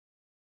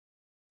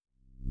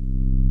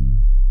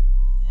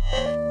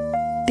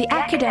the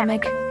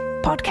academic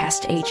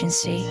podcast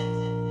agency.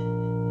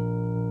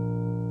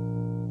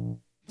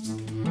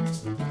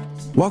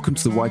 Welcome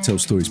to the Why Tell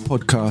Stories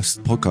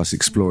podcast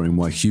exploring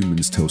why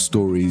humans tell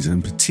stories,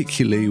 and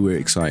particularly we're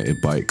excited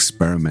by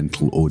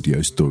experimental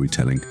audio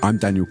storytelling. I'm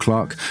Daniel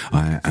Clark.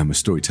 I am a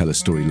storyteller,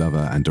 story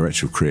lover, and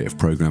director of creative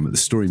program at the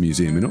Story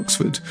Museum in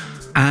Oxford.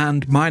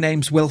 And my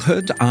name's Will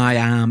Hood. I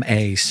am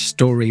a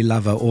story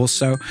lover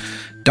also,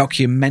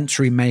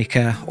 documentary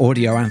maker,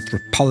 audio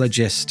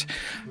anthropologist,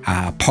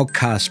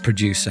 podcast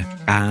producer,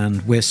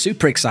 and we're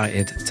super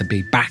excited to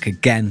be back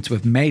again, to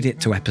have made it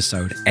to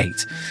episode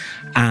 8.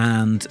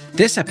 And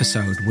this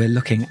episode, we're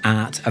looking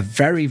at a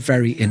very,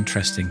 very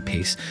interesting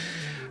piece.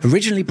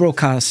 Originally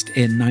broadcast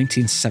in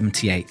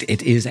 1978,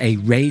 it is a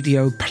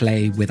radio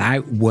play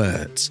without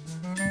words.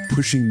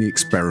 Pushing the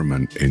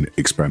experiment in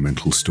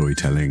experimental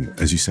storytelling,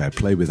 as you say, a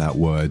play without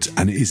words,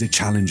 and it is a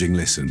challenging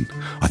listen,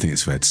 I think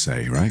it's fair to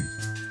say, right?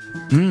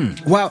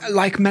 Well,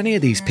 like many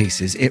of these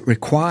pieces, it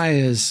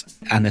requires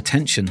an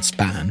attention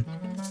span.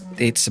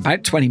 It's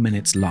about 20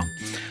 minutes long.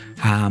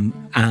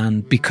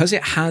 And because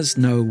it has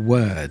no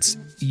words,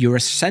 you're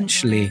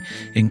essentially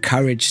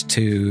encouraged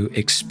to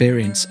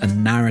experience a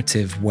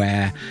narrative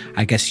where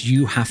I guess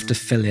you have to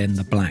fill in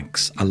the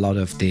blanks. A lot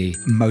of the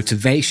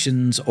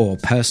motivations or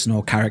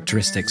personal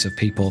characteristics of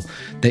people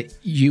that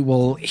you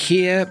will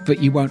hear,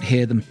 but you won't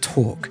hear them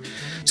talk.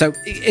 So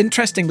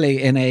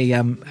interestingly, in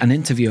an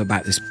interview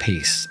about this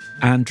piece,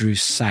 Andrew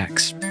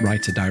Sachs,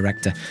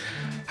 writer-director,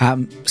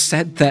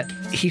 said that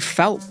he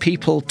felt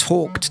people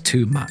talked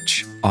too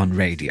much on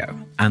radio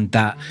and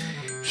that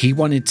he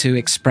wanted to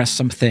express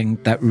something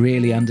that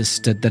really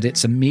understood that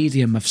it's a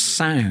medium of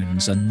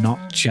sounds and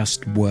not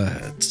just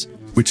words.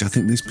 Which I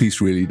think this piece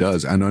really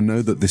does. And I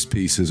know that this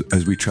piece,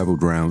 as we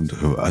travelled around,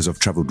 or as I've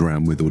travelled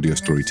around with audio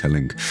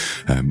storytelling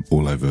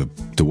all over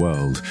the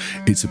world,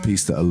 it's a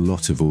piece that a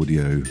lot of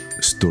audio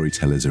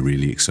storytellers are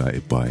really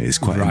excited by. It's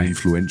quite an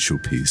influential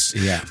piece,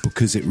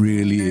 because it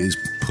really is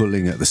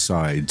pulling at the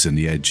sides and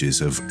the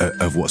edges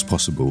of what's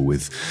possible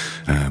with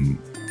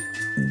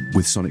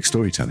sonic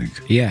storytelling.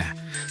 Yeah.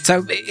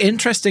 So,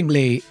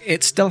 interestingly,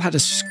 it still had a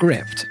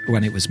script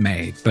when it was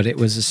made, but it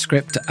was a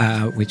script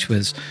which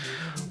was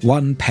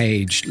 1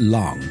 page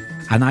long.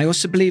 And I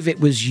also believe it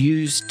was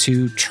used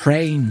to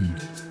train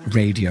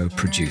radio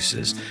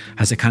producers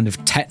as a kind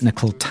of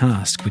technical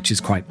task, which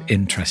is quite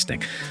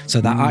interesting.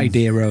 So that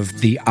idea of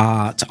the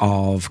art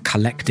of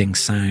collecting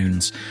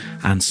sounds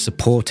and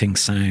supporting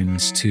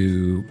sounds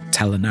to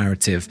tell a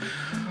narrative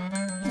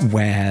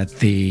where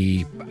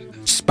the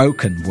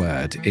spoken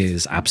word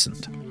is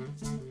absent.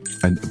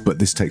 But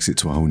this takes it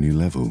to a whole new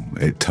level.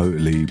 It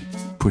totally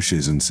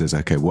pushes and says,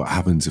 okay, what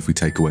happens if we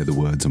take away the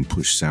words and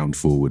push sound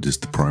forward as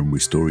the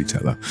primary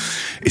storyteller?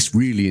 It's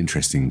really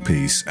interesting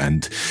piece,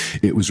 and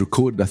it was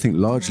recorded, I think,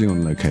 largely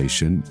on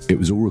location. It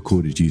was all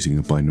recorded using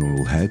a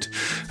binaural head.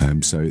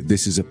 So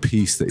this is a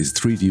piece that is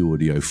 3D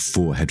audio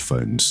for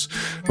headphones.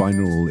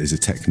 Binaural is a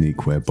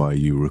technique whereby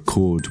you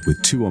record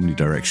with 2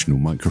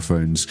 omnidirectional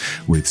microphones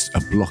with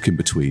a block in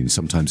between.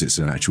 Sometimes it's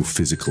an actual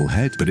physical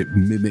head, but it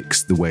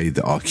mimics the way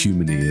that our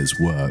human ears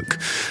work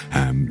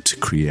to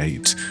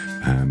create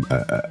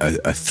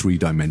a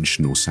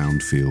 3-dimensional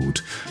sound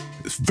field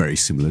very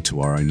similar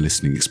to our own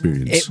listening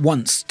experience. It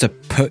wants to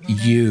put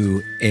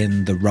you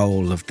in the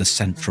role of the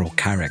central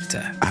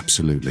character.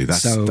 Absolutely.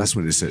 That's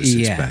when it's at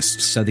its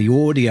best. So the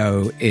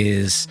audio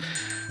is,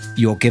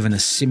 you're given a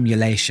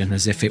simulation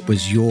as if it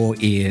was your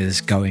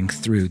ears going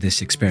through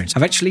this experience.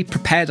 I've actually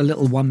prepared a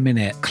little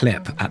 1-minute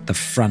clip at the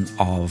front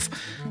of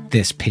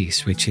this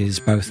piece, which is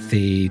both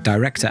the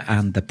director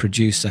and the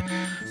producer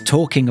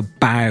talking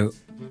about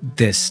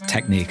this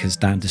technique, as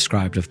Dan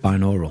described, of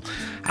binaural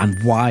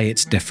and why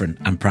it's different.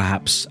 And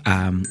perhaps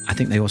I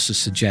think they also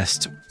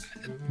suggest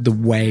the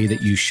way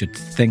that you should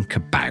think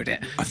about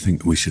it. I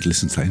think we should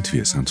listen to that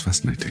interview. It sounds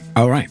fascinating.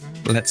 All right,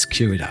 let's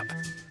cue it up.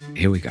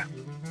 Here we go.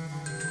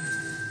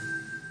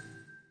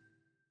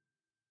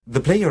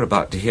 The play you're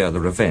about to hear, The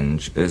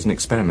Revenge, is an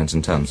experiment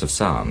in terms of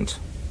sound.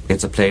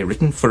 It's a play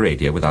written for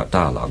radio without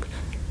dialogue.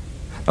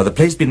 Now, the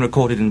play's been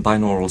recorded in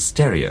binaural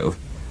stereo,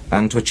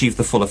 and to achieve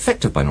the full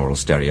effect of binaural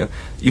stereo,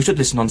 you should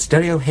listen on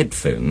stereo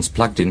headphones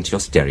plugged into your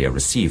stereo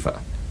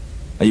receiver.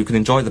 Now, you can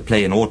enjoy the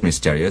play in ordinary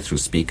stereo through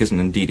speakers and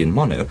indeed in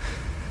mono,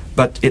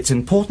 but it's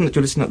important that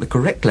you listen at the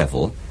correct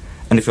level,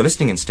 and if you're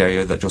listening in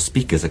stereo, that your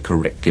speakers are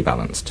correctly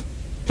balanced.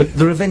 But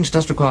The Revenge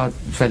does require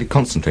fairly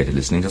concentrated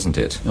listening, doesn't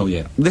it? Oh,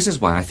 yeah. This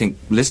is why I think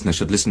listeners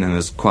should listen in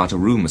as quiet a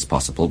room as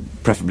possible,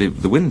 preferably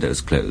with the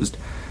windows closed.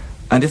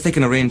 And if they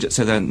can arrange it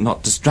so they're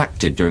not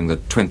distracted during the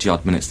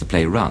 20-odd minutes the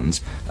play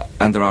runs,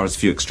 and there are as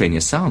few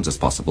extraneous sounds as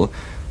possible,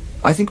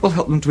 I think it will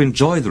help them to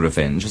enjoy The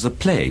Revenge as a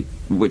play,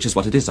 which is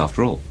what it is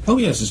after all. Oh,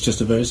 yes, it's just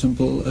a very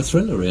simple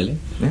thriller, really.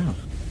 Yeah.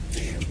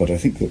 But I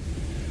think that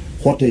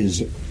what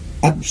is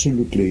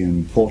absolutely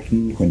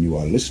important when you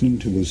are listening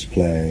to this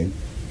play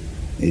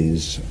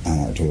is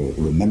to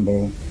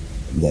remember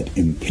that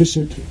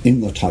implicit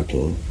in the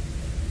title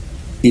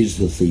is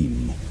the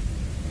theme.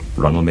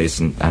 Ronald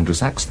Mason, Andrew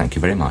Sachs, thank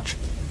you very much.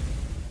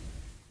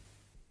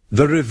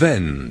 The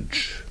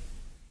Revenge,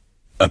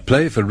 a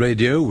play for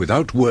radio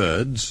without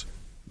words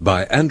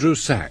by Andrew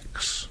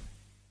Sachs.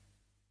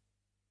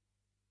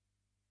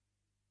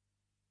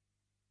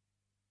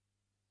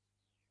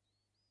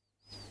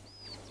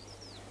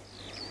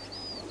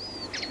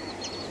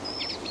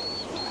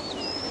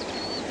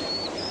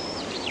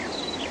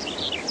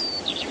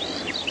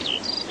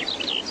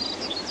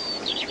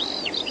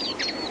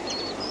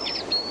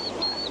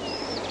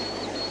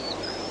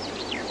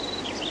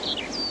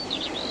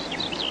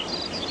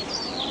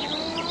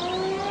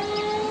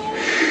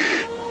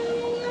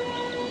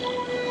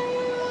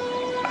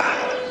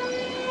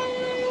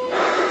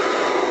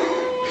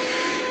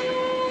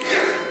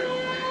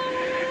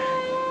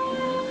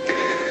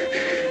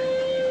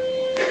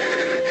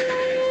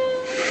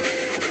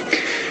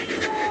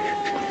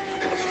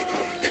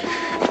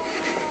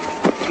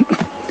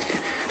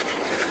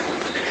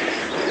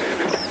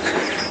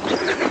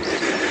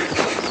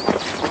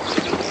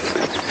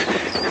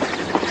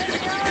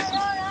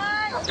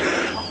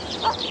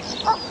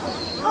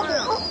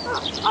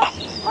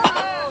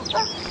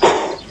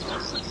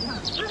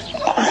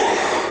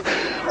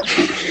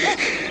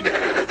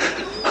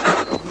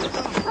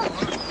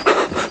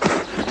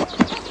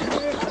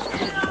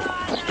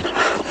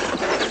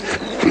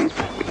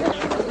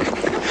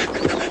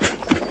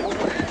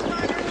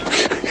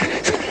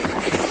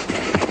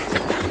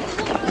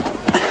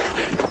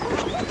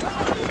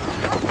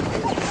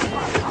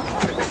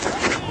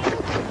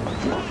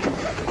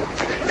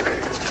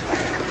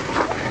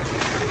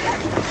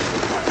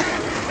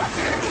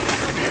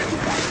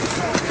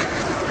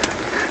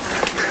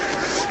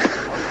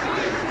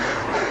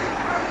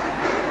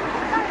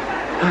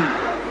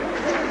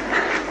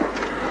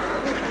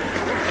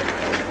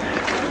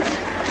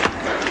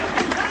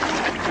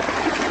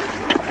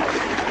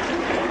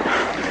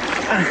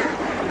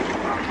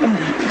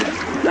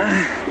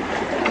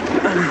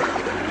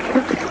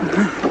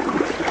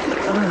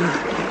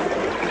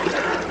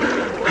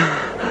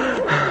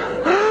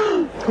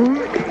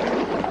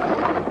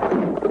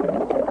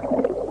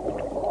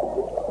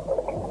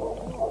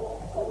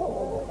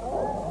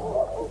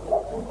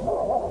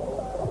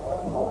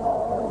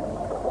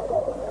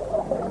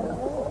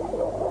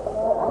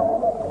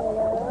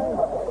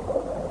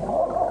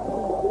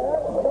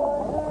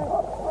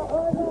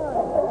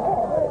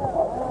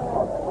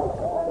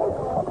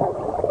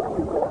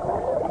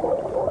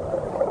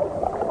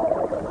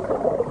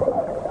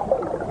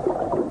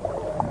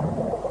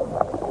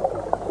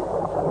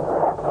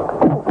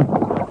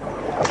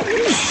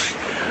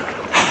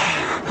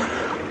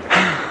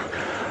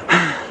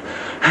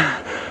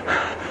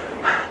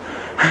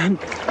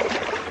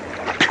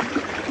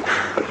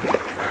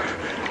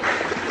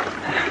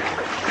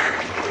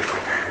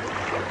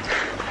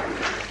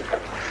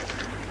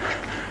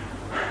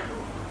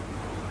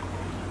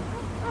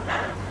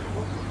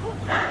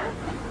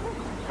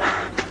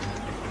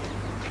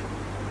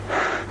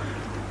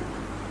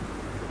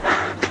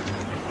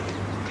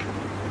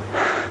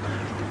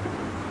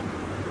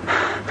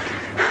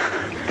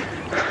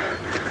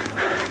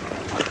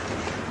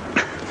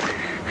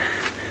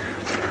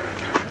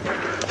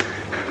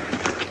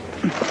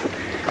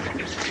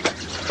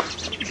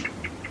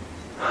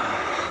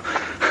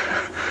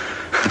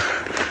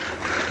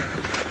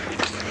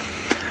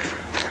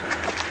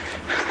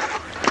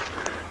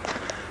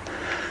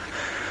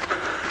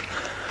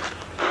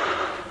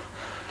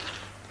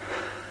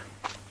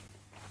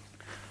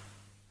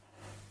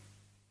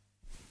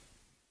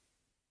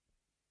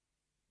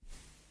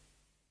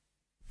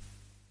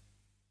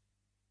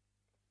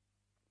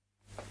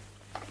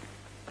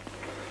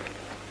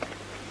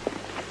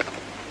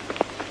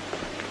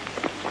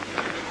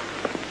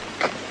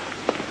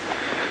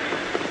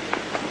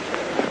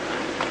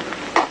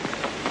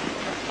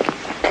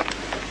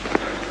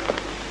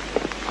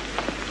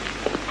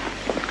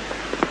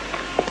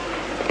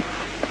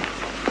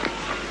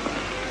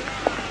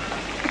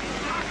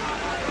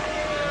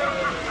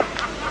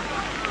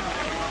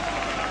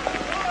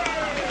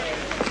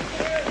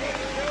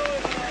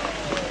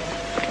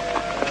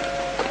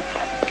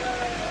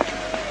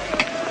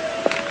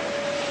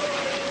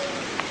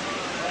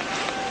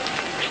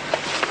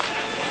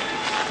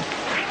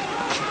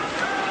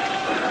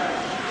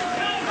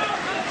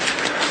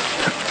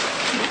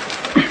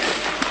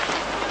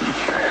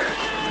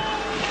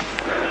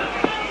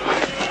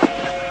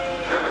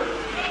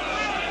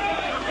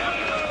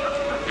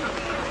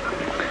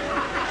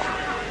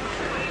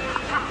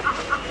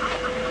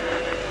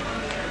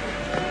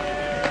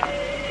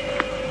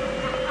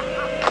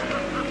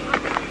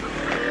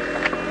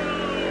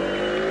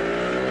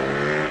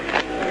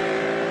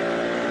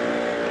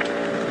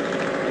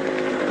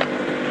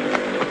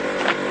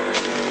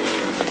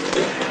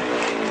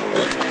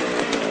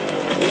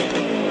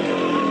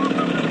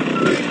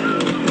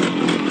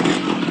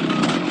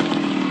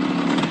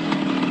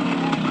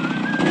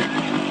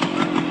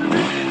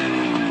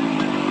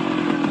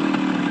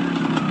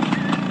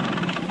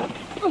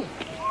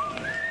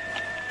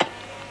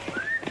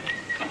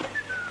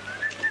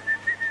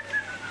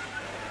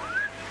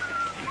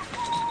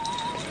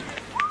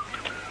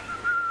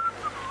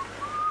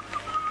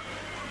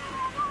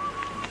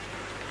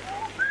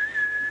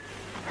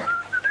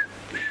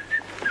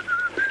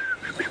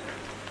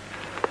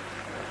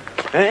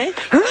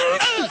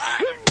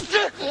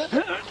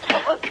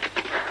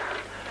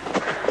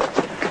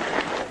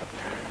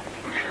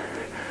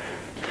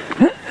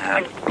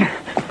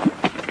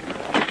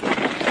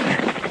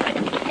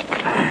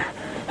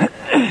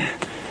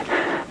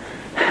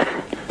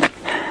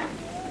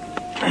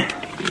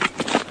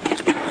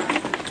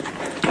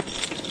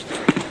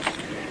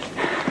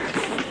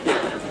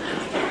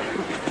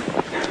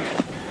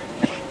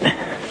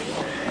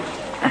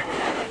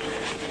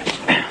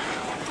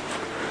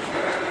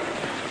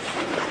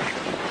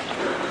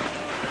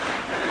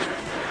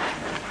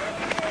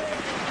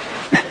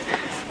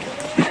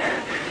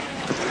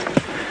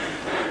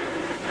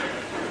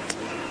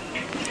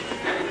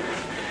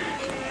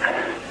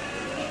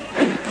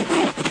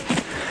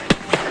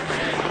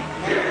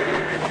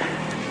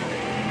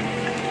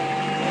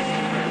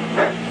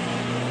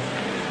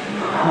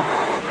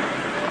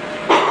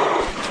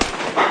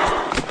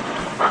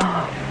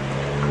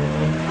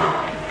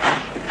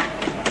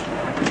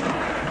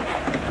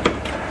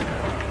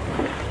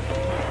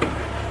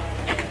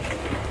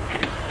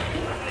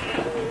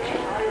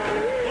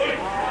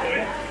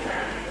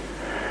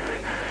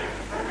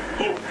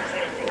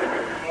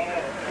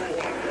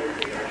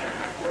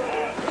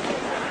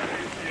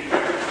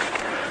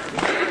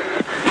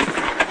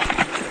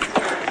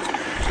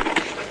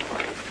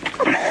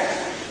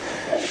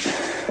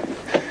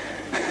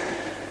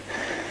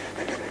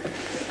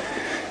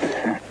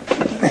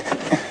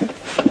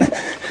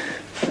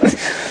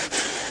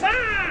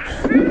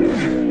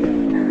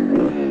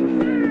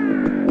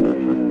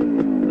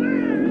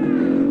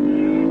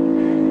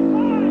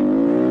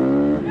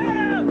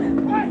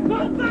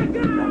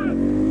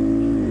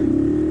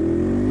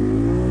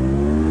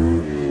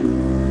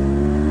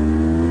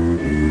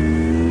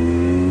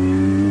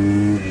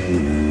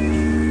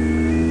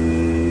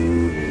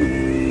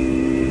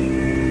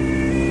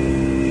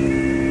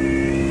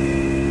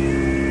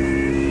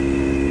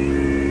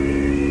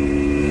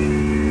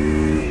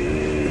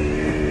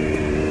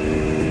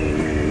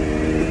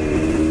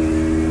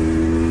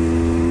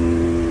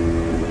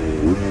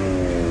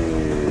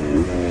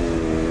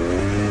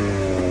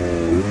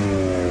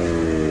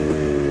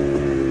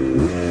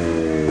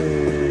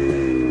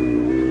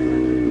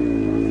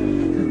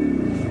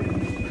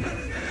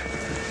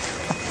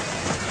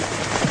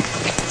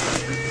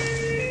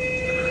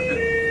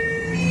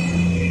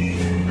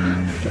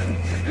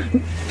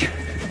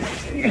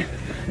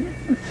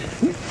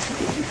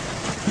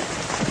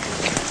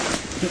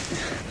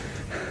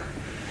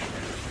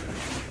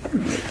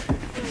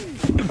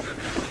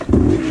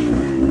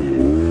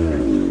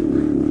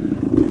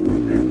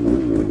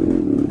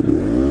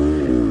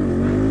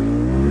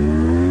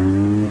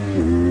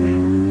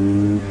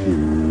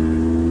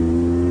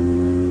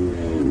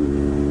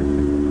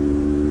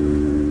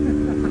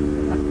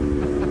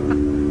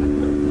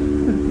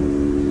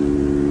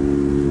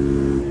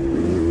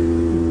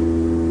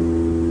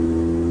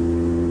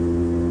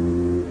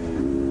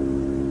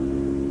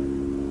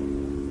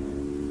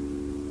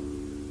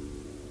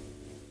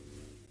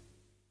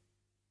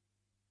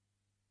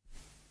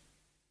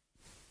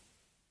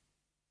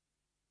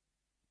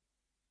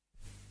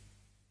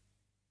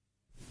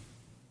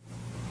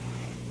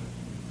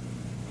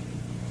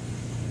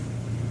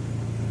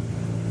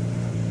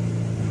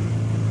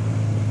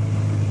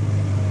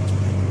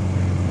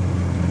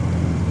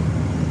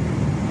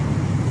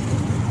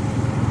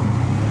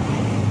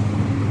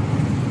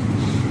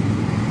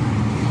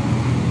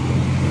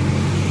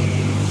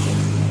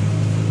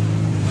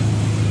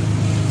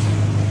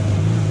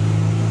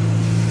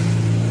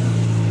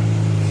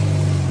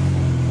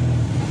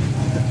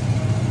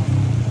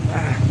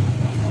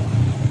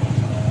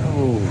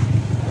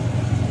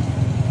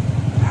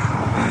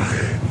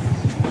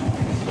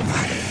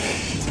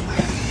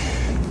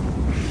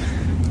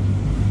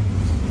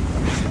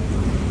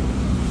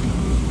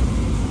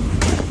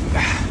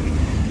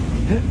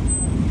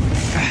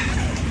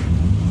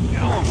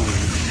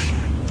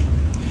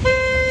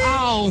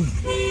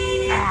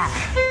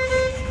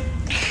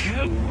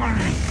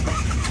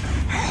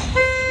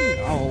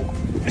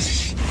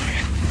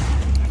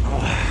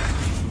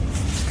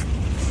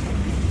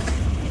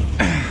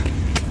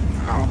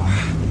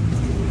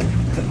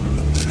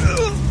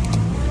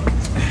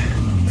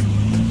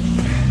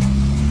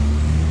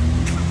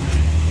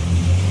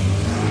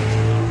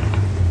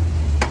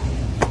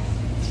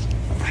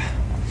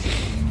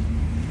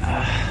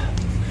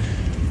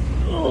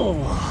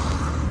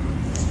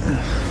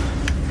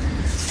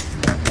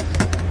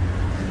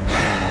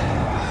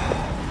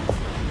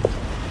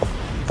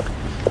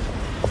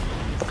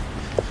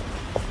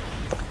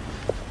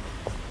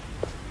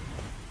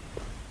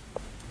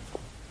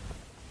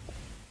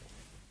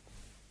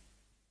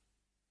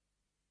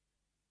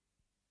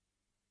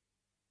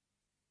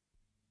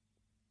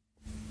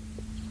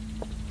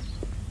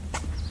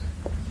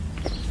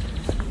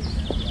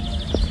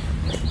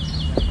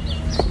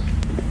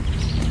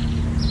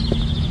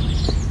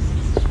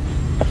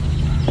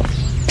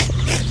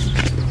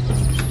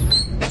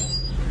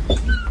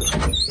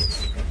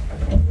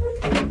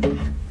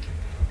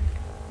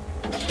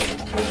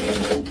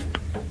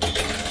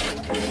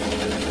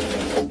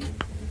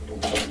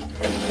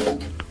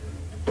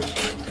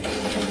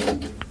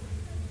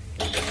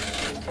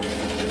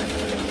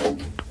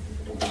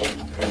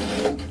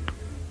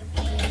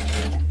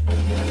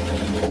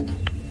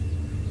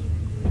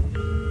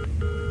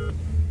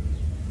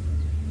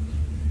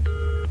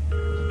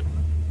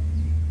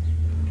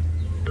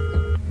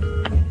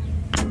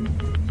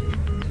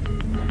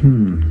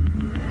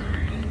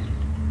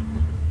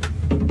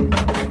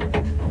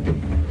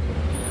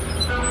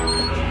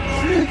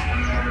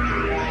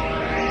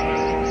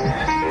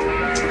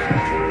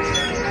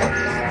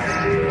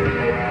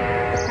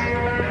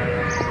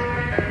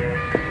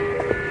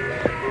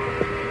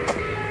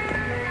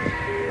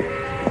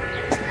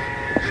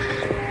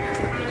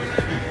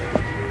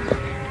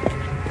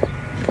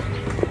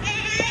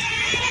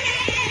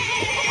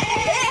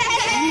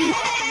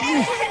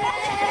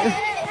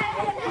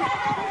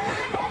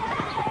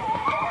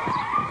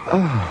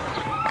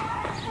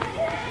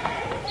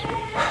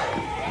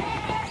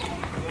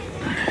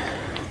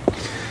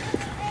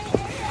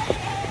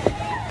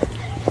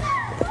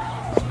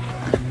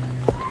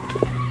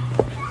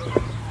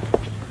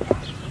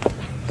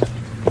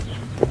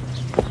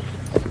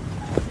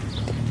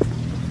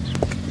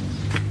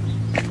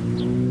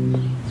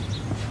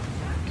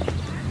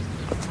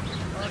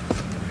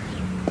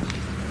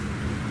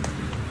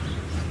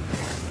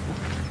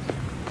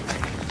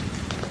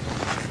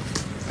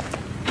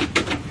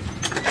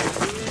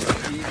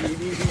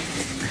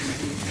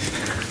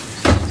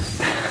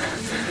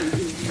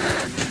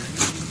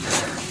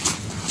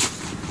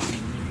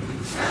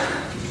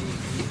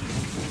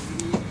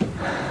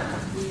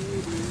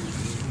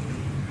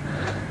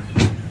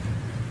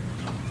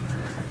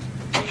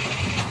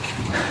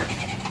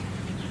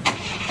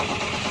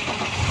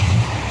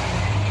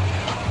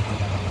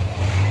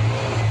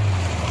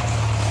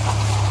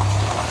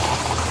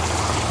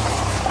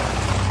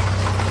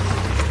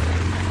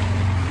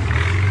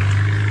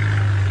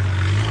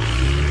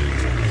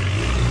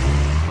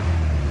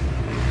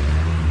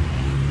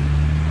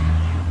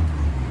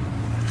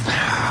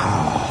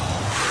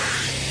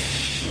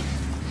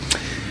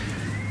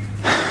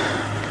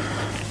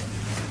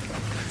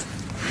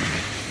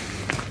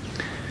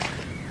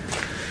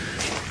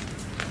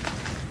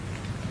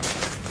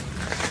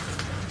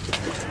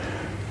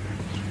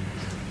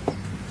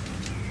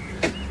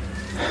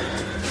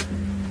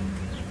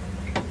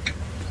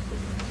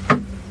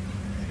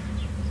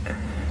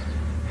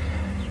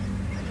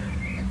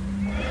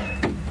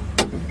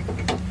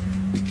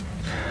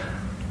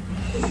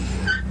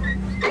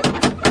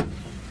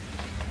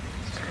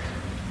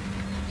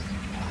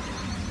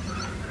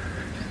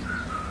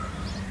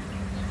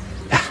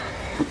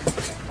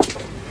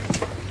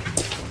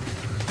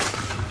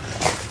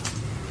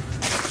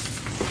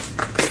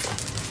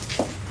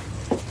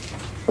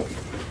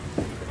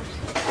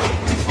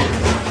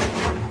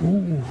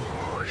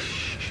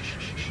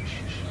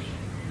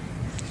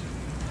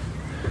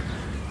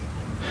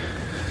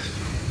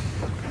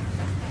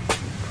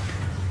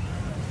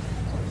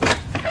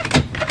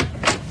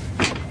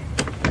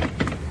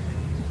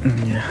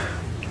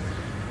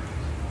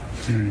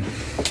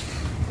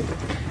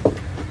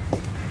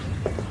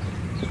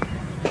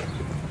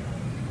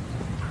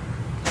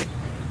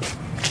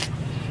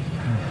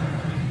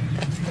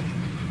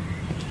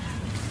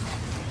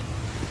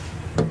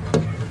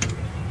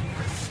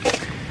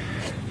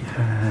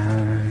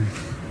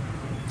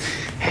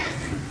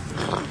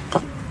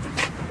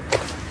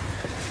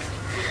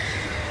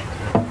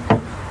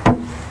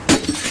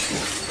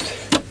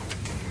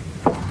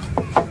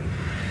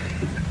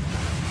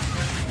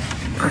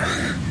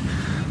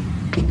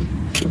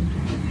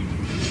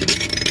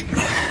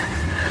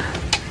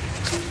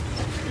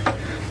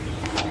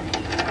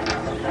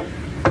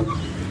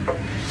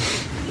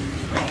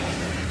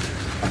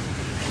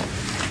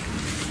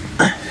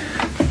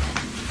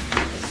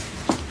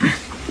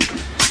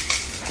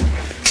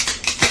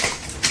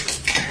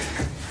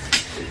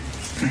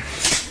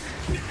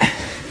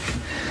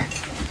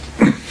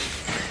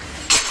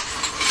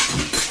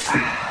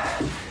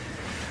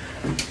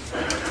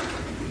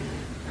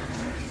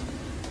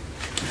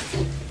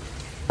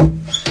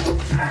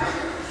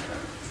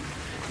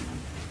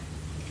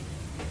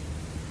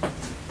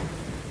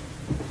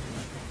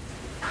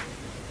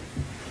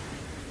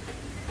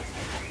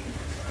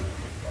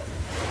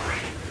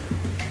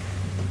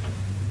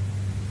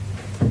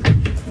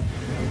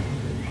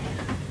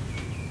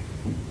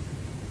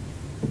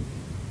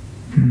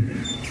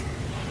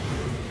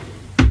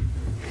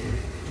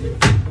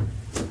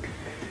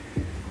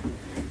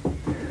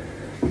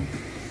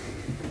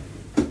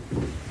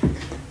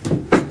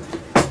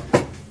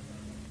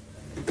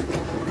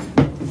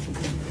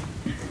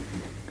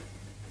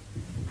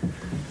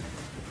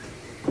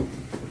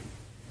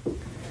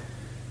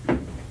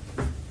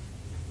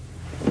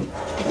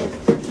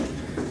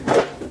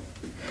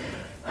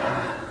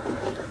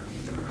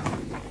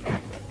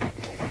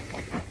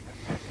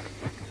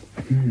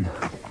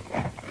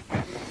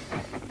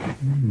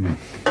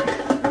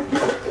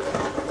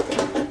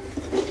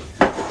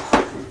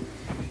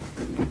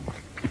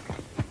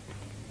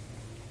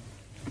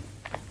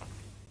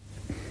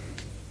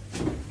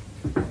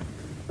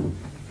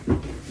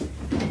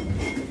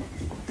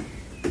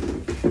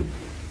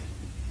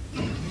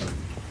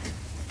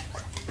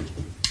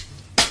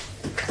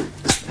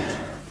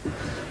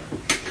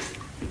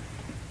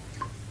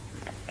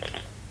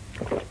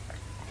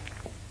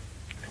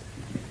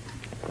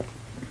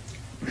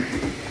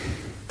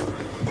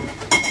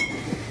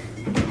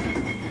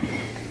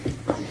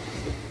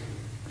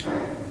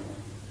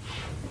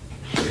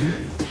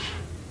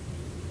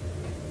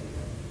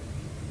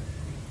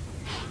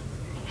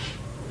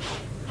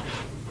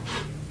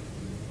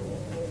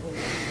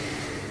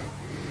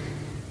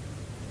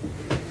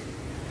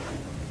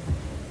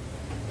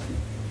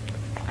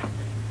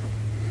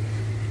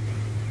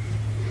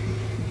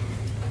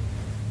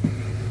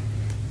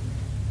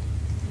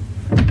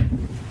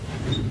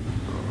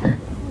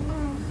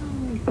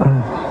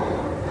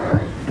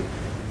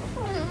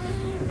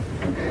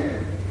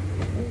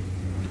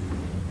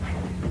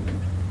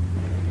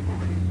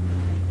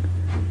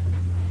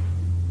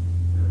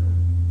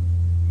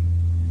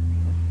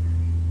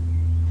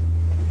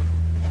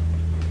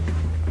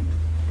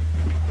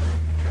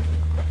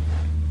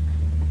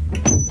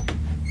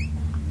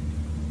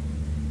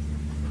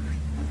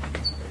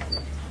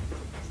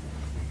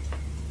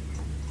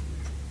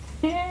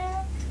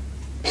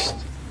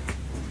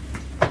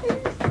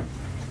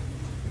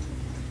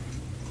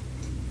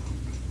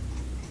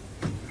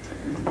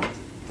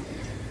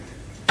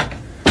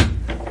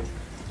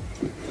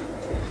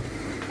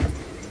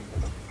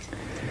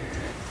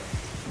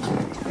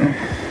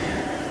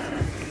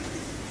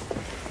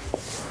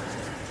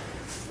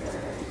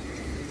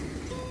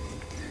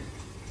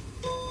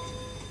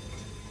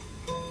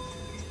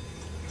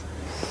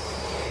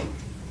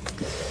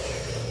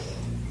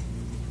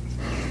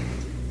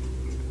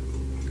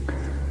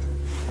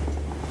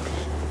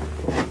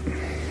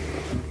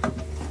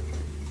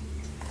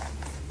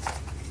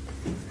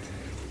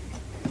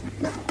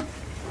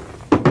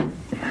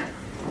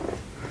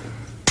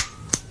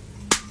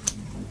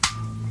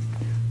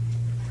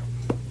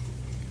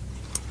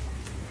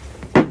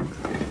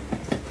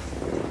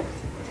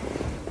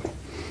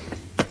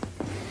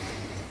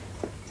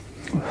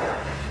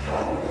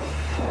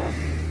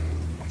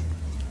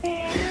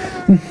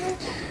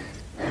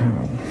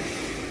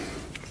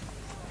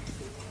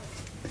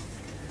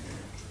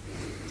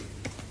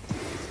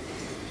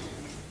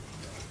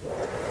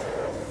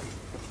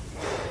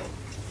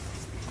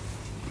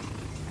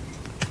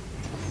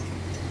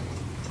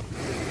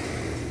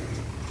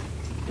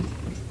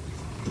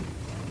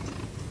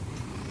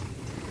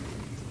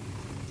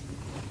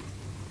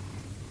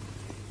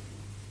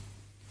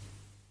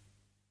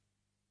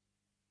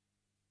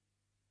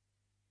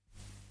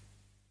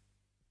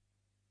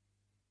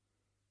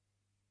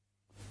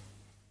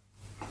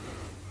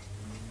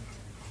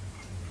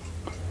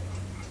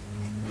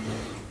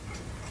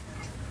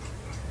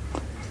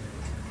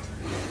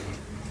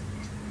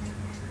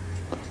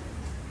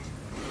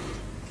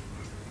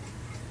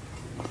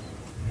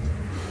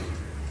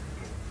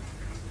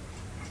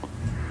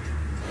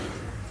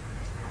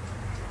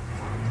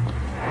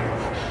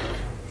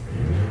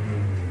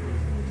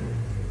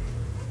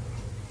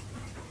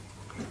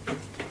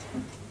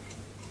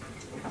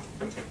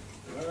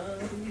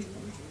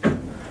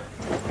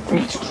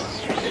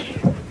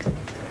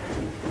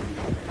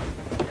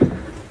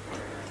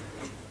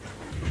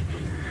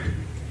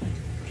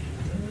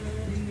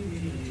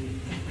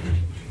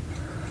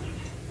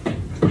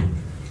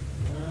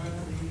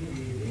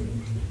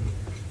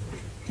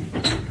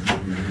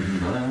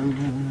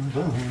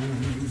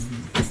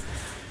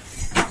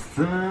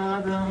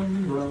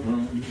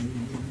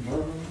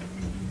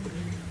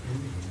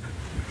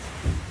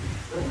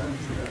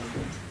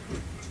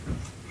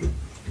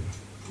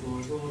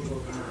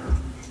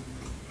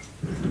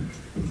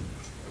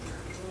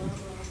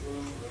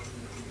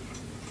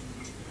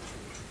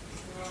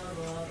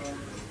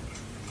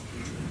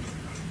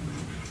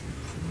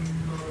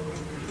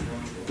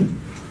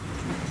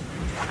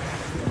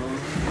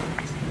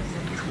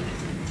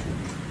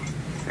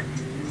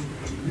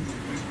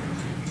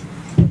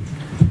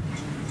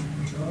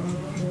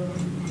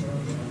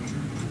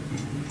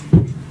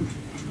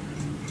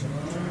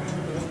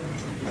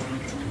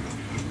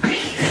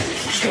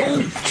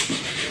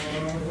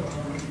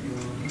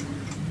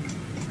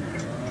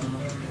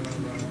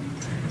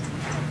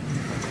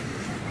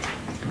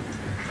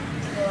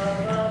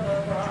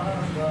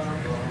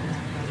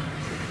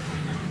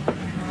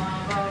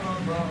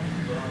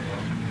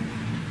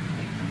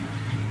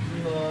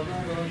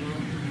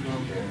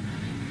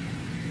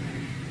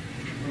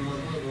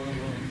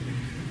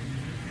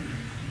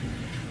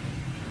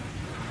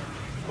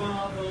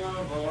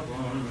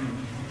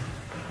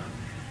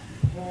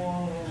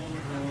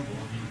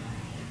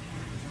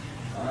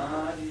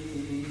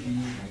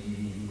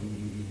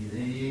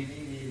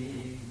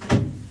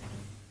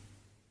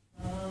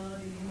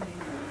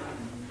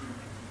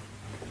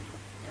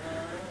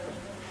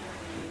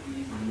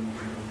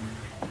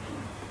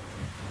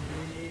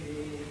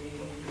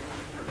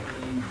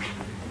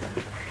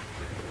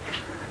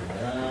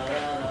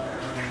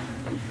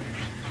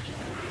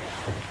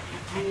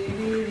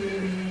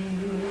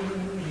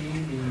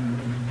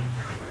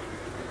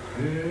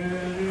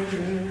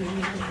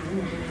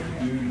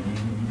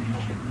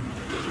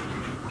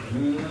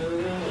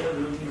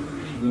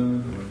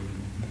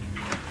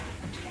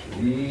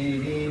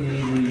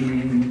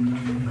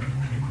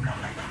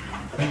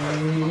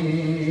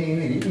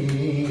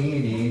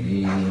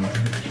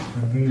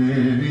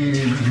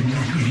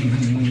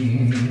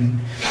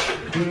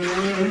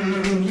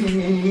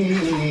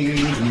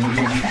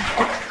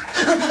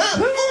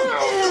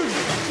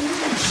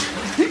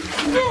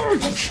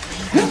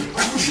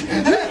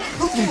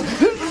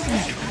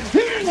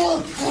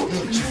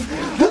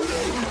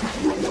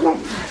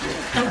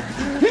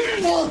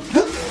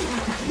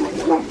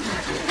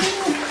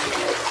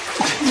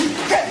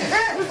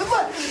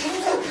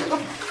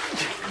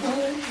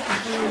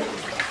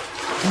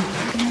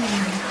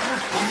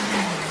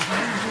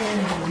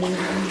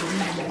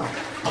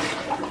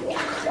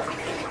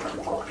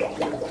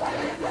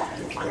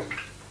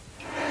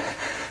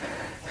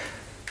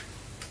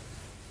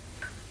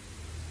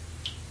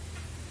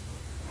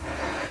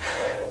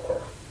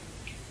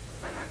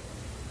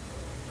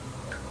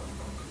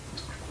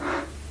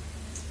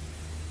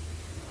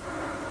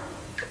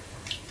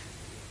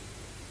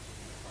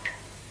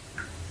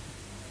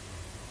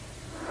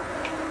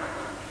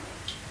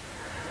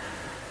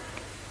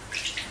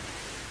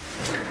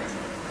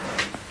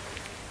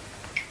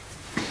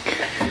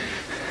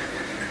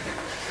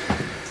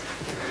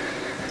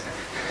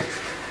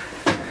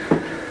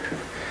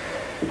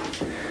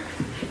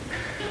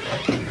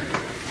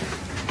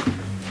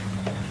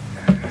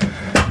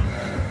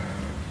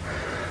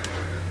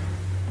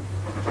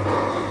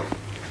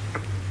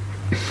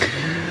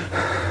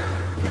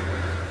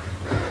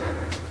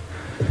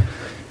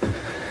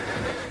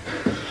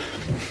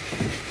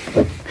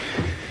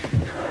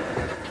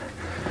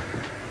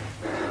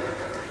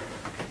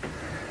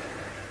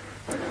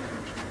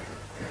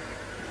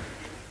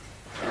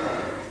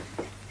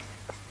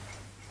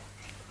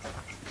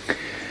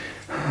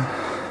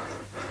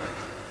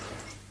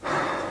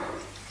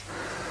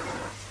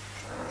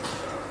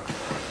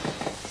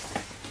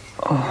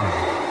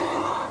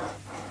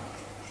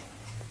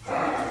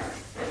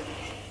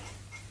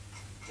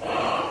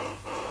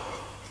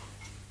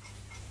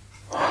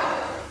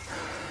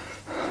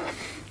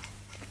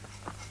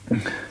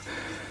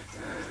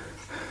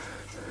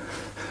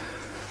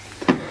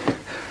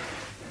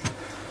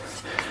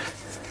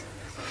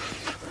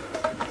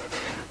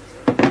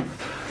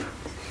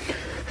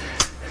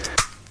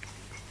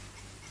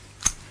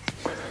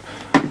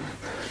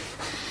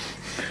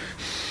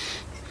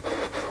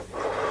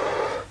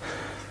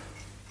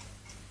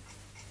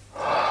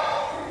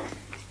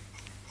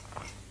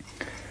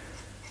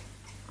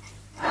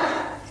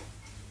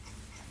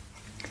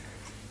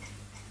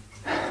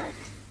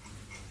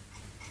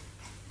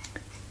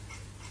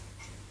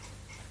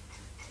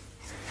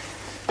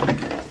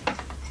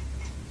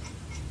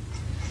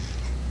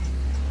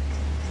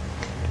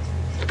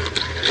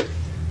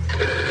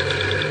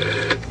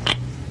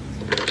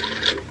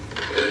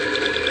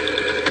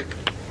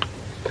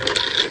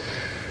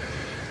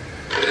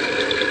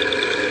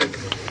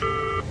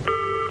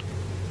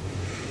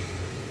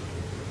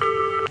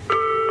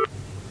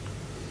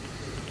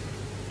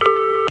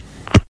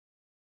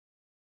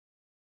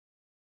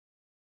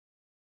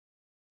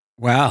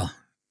 Well,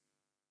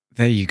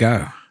 there you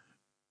go.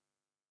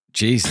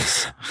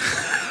 Jesus.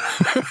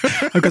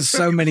 I've got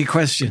so many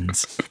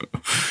questions.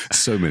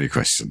 So many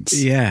questions.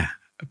 Yeah,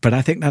 but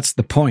I think that's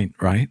the point,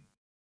 right?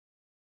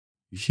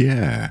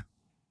 Yeah.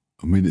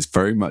 I mean, it's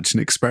very much an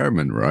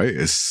experiment, right?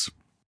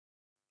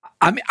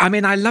 I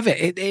mean, I love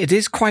it. It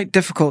is quite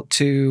difficult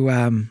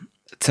to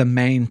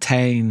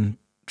maintain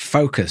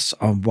focus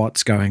on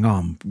what's going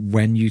on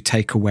when you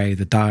take away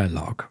the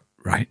dialogue,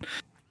 right?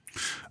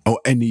 Or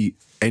any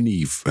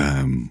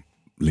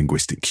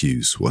linguistic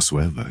cues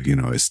whatsoever. You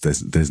know,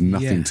 there's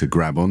nothing to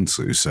grab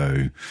onto,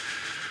 so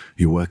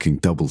you're working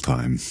double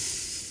time.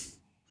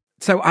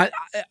 So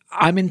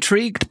I'm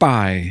intrigued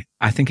by,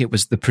 I think it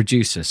was the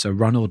producer, so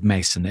Ronald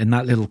Mason, in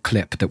that little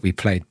clip that we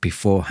played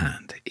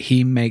beforehand.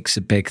 He makes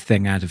a big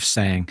thing out of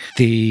saying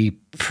the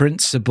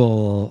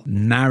principal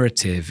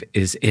narrative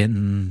is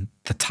in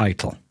the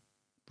title,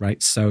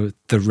 right? So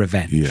the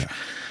revenge. Yeah.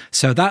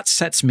 So that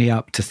sets me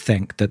up to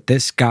think that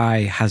this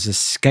guy has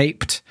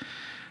escaped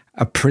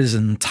a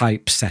prison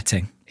type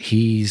setting.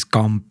 He's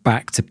gone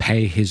back to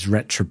pay his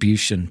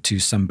retribution to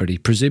somebody,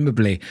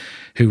 presumably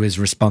who is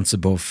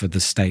responsible for the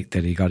state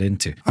that he got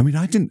into. I mean,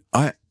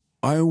 I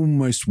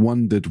almost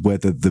wondered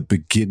whether the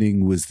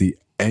beginning was the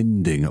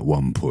ending at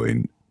one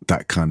point,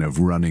 that kind of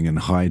running and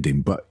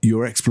hiding. But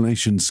your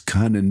explanation's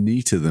kind of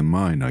neater than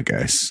mine, I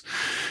guess.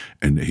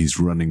 And he's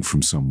running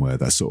from somewhere.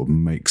 That sort of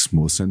makes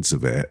more sense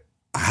of it.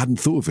 I hadn't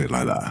thought of it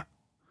like that.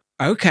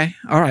 Okay.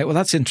 All right. Well,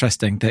 that's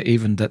interesting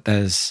that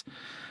there's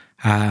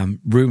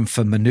room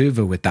for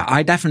maneuver with that.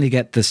 I definitely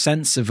get the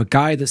sense of a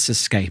guy that's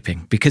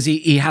escaping, because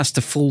he has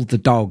to fool the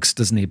dogs,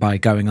 doesn't he, by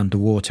going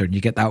underwater. And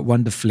you get that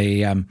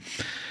wonderfully,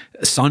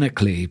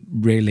 sonically,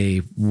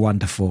 really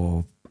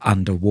wonderful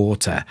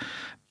underwater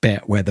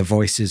bit where the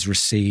voices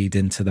recede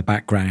into the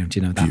background,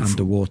 that beautiful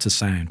underwater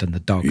sound and the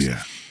dogs.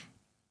 Yeah.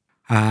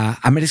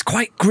 I mean, it's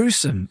quite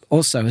gruesome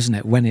also, isn't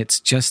it, when it's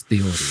just the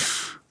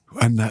audio?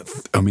 And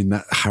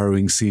that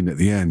harrowing scene at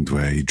the end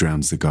where he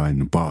drowns the guy in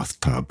the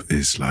bathtub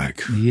is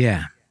like...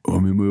 Yeah. I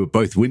mean, we were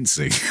both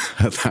wincing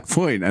at that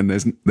point, and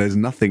there's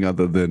nothing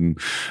other than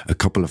a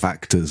couple of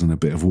actors and a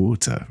bit of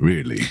water,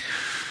 really.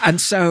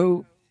 And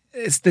so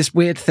it's this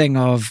weird thing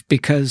of,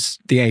 because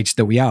the age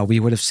that we are, we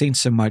would have seen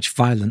so much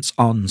violence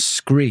on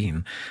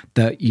screen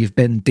that you've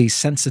been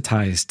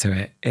desensitized to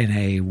it in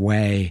a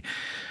way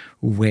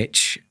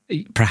which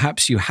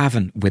perhaps you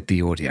haven't with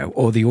the audio,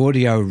 or the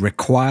audio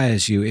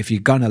requires you, if you're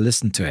going to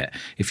listen to it,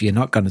 if you're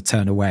not going to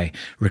turn away,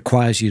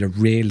 requires you to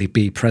really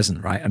be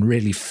present, right? And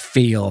really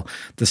feel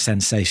the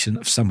sensation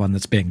of someone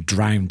that's being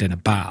drowned in a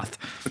bath.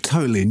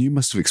 Totally. And you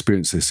must have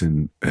experienced this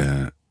in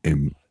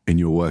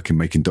your work in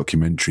making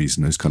documentaries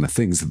and those kind of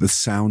things, that the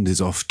sound is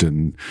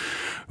often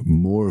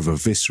more of a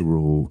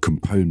visceral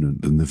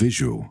component than the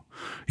visual.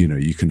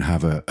 You can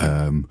have a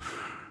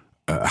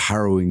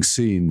harrowing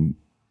scene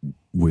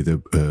with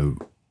a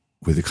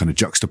kind of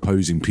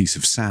juxtaposing piece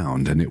of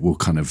sound, and it will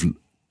kind of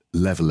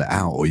level it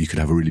out. Or you could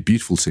have a really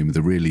beautiful scene with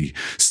a really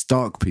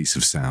stark piece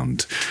of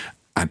sound,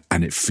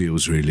 and it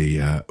feels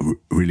really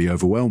really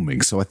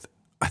overwhelming. So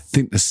I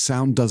think the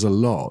sound does a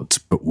lot,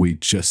 but we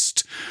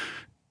just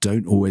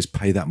don't always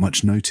pay that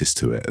much notice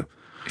to it.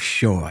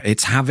 Sure.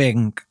 It's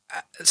having,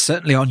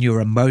 certainly on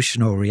your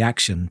emotional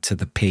reaction to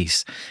the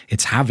piece,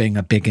 it's having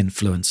a big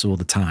influence all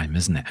the time,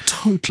 isn't it?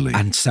 Totally.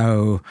 And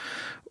so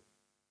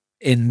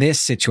in this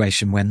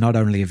situation, where not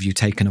only have you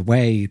taken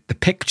away the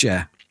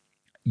picture,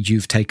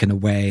 you've taken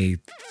away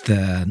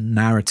the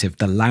narrative,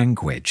 the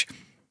language.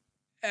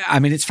 I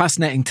mean, it's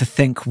fascinating to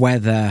think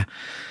whether,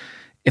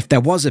 if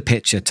there was a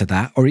picture to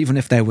that, or even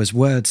if there was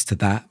words to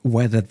that,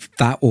 whether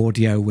that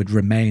audio would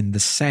remain the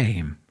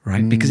same,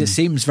 right? Because it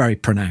seems very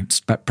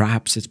pronounced, but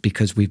perhaps it's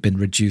because we've been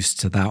reduced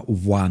to that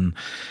one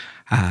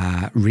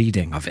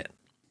reading of it.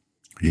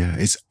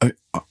 Yeah,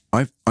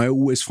 I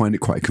always find it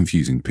quite a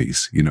confusing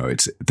piece.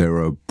 There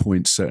are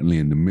points certainly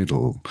in the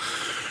middle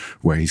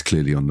where he's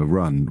clearly on the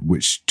run,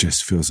 which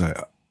just feels like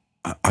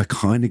I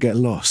kind of get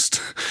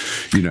lost.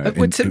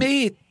 To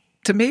me,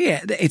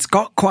 it's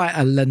got quite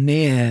a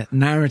linear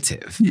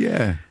narrative.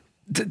 Yeah.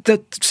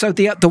 So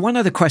the one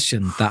other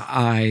question that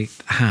I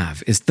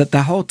have is that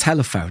the whole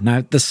telephone.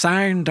 Now, the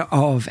sound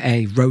of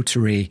a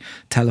rotary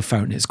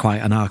telephone is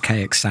quite an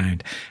archaic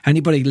sound.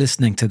 Anybody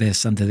listening to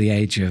this under the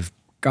age of,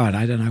 God,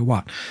 I don't know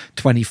what,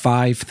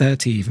 25,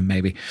 30 even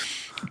maybe,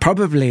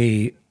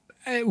 probably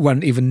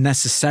won't even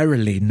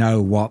necessarily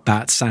know what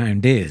that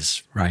sound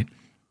is, right?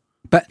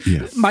 But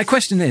My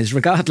question is,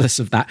 regardless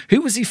of that,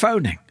 who was he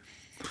phoning?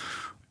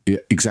 Yeah,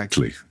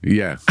 exactly.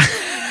 Yeah.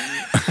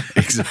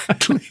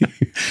 Exactly.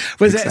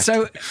 It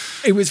so?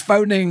 It was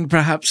phoning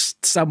perhaps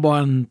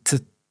someone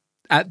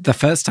at the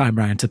first time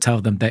round to tell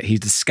them that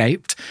he'd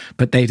escaped,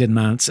 but they didn't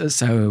answer.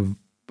 So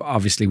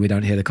obviously we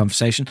don't hear the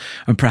conversation.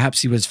 And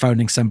perhaps he was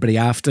phoning somebody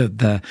after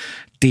the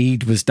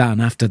deed was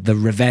done, after the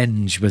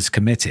revenge was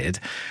committed,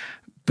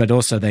 but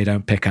also they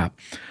don't pick up.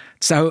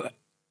 So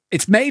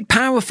it's made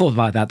powerful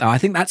by that, though. I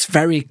think that's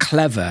very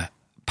clever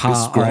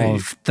part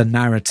of the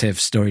narrative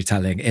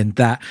storytelling, in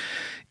that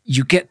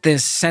you get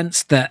this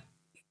sense that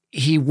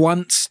he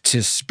wants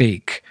to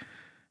speak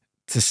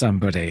to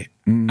somebody,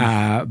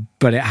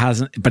 but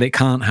it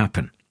can't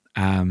happen.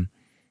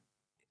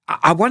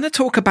 I want to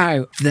talk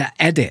about the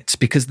edit,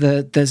 because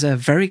there's a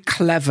very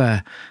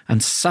clever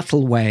and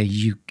subtle way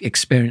you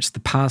experience the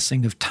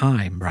passing of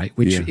time, right?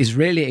 Which is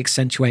really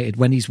accentuated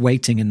when he's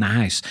waiting in the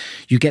house.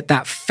 You get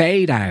that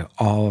fade out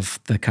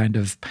of the kind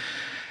of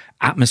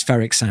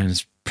atmospheric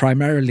sounds,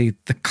 primarily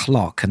the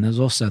clock, and there's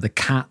also the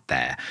cat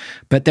there.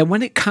 But then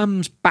when it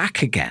comes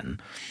back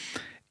again,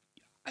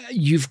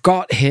 you've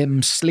got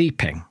him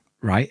sleeping,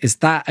 right?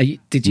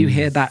 Did you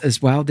hear that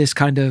as well? This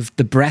kind of,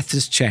 the breath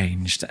has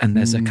changed, and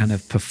there's a kind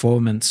of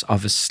performance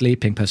of a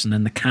sleeping person,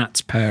 and the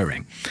cat's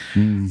purring.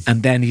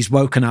 And then he's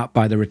woken up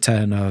by the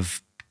return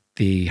of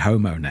the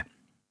homeowner.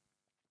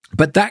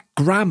 But that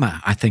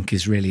grammar, I think,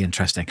 is really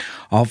interesting,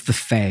 of the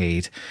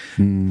fade,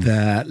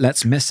 the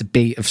let's miss a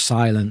beat of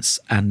silence,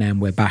 and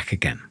then we're back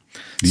again.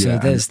 So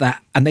there's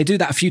that, and they do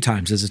that a few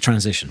times as a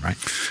transition, right?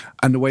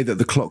 And the way that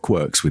the clock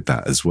works with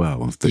that as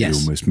well, that you're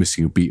almost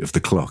missing a beat of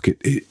the clock,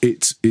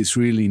 it's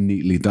really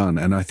neatly done.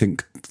 And I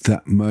think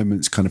that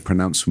moment's kind of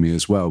pronounced for me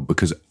as well,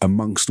 because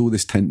amongst all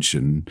this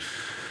tension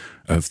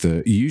of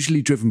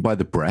usually driven by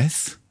the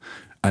breath,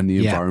 and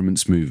the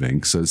environment's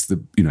moving. So it's the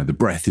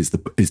breath is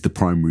the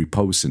primary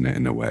pulse in it,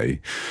 in a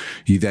way.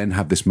 You then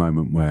have this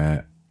moment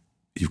where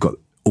you've got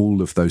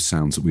all of those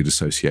sounds that we'd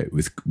associate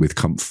with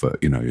comfort.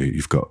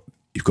 You've got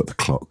the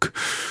clock,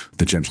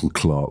 the gentle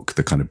clock,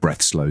 the kind of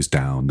breath slows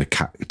down, the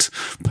cat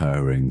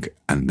purring,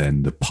 and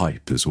then the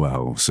pipe as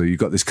well. So you've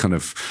got this kind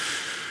of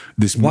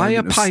this. Why a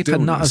moment of pipe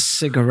and not a stillness.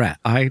 cigarette?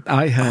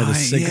 I heard a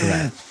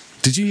cigarette. Yeah.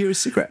 Did you hear a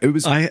cigarette? It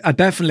was. I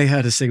definitely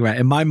heard a cigarette.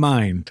 In my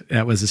mind,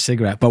 it was a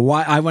cigarette. But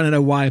why? I want to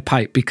know why a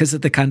pipe, because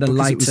of the kind of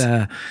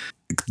lighter.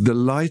 The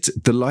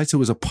lighter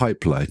was a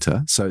pipe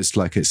lighter, so it's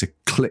a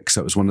click.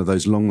 So it was one of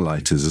those long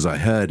lighters, as I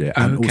heard it,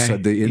 and also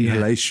the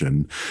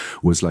inhalation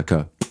was like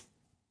a.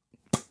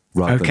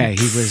 Okay,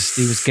 he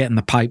was getting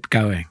the pipe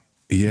going.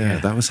 Yeah,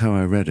 that was how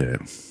I read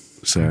it.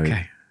 So.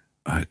 Okay.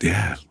 I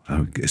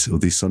guess all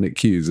these sonic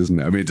cues, isn't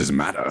it? I mean, it doesn't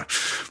matter,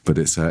 but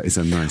it's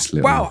a nice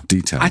little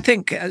detail. I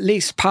think at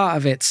least part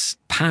of its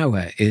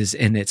power is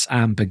in its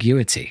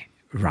ambiguity,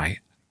 right?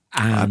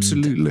 And,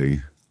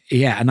 absolutely.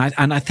 Yeah,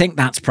 and I think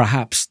that's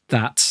perhaps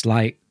that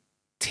slight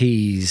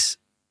tease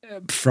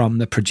from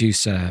the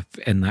producer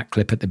in that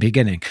clip at the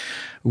beginning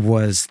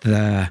was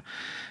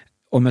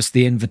almost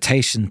the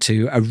invitation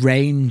to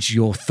arrange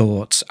your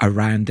thoughts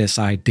around this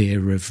idea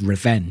of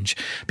revenge,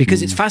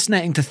 because it's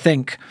fascinating to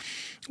think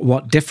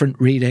what different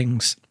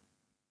readings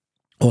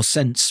or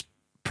sense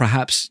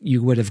perhaps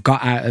you would have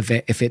got out of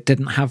it if it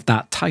didn't have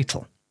that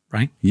title,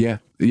 right? Yeah,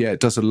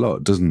 it does a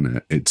lot,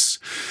 doesn't it?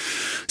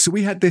 So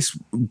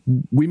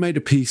we made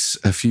a piece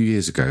a few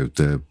years ago,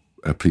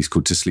 a piece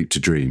called To Sleep to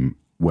Dream,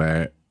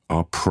 where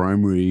our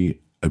primary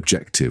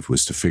objective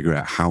was to figure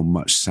out how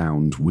much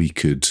sound we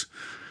could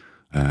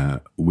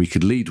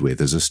lead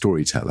with as a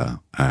storyteller,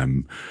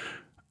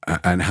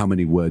 and how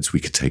many words we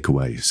could take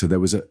away. So it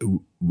was a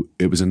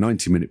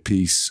 90-minute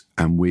piece,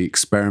 and we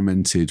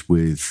experimented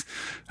with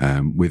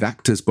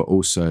actors, but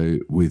also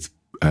with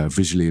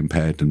visually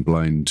impaired and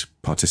blind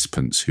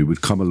participants who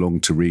would come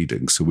along to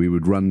readings. So we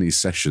would run these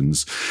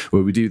sessions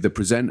where we'd either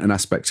present an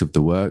aspect of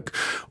the work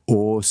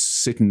or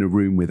sit in a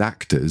room with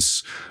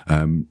actors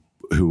who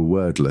were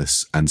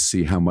wordless and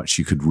see how much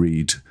you could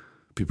read.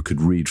 People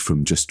could read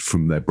from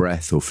their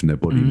breath or from their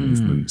body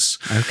movements.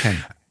 Okay.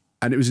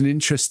 And it was an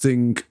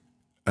interesting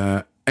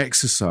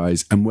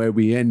exercise, and where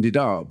we ended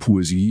up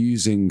was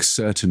using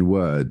certain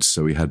words.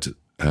 So we had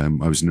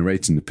I was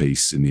narrating the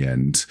piece in the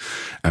end,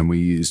 and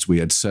we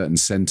had certain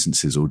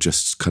sentences or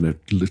just kind of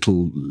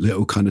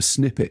little kind of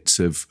snippets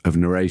of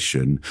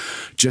narration,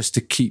 just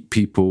to keep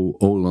people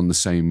all on the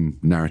same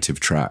narrative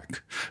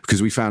track,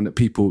 because we found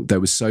that there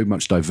was so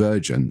much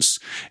divergence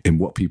in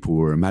what people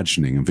were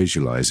imagining and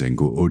visualizing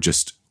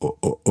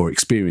or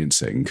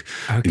experiencing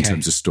in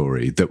terms of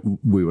story, that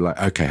we were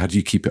like, okay, how do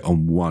you keep it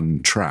on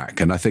one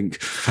track? And I think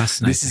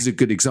this is a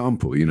good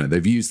example.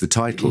 They've used the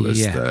title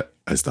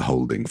as the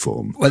holding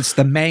form. Well, it's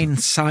the main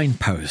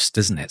signpost,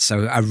 isn't it?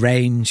 So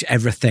arrange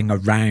everything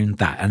around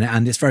that,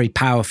 and it's very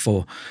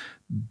powerful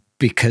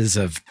because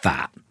of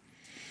that.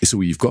 It's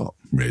all you've got,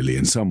 really,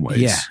 in some ways.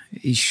 Yeah,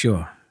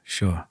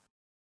 sure.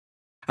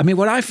 I mean,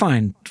 what I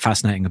find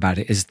fascinating about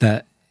it is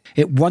that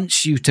it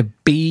wants you to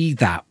be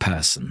that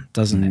person,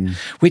 doesn't it?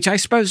 Which I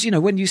suppose,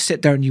 when you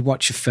sit there and you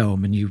watch a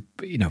film and you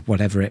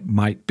whatever it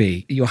might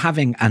be, you're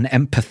having an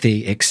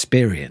empathy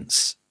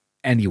experience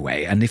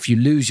anyway. And if you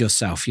lose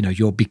yourself,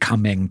 you're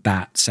becoming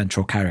that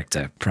central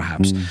character,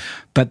 perhaps.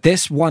 But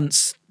this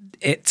wants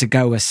it to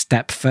go a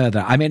step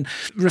further. I mean,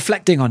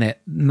 reflecting on it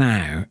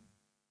now,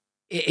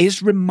 it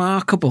is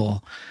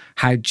remarkable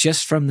how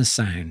just from the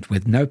sound,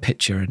 with no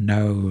picture and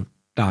no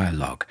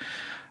dialogue,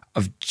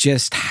 of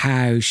just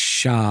how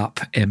sharp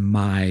in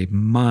my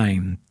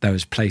mind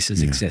those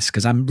places exist.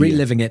 Because I'm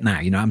reliving it now.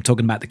 I'm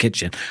talking about the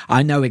kitchen.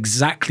 I know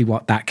exactly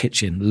what that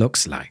kitchen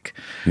looks like.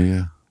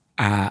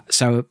 Yeah.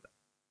 So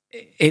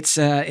it's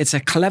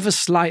a clever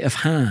sleight of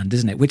hand,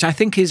 isn't it? Which I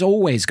think is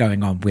always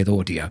going on with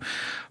audio.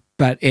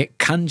 But it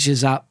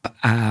conjures up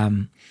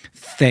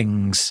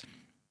things,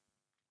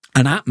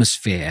 an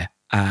atmosphere,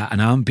 an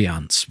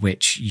ambience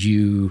which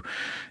you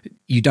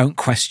don't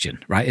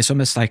question, right? It's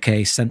almost like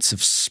a sense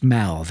of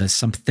smell. There's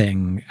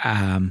something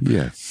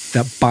that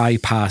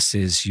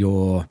bypasses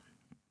your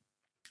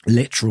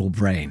literal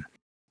brain.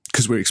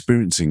 Because we're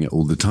experiencing it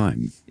all the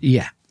time.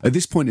 Yeah. At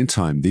this point in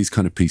time, these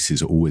kind of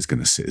pieces are always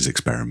going to sit as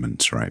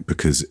experiments, right?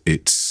 Because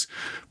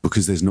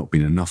there's not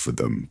been enough of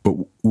them. But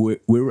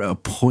we're at a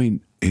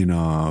point in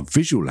our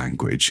visual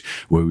language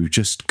where we've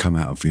just come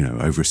out of,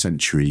 over a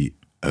century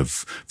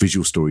of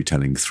visual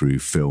storytelling through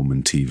film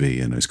and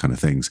TV and those kind of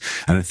things.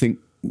 And I think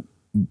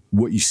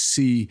what you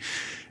see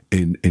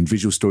in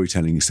visual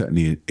storytelling,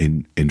 certainly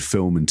in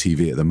film and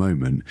TV at the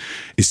moment,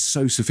 is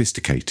so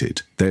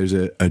sophisticated. There's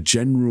a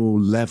general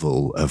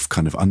level of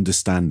kind of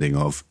understanding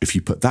of, if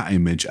you put that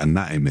image and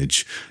that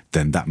image,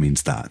 then that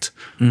means that.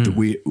 That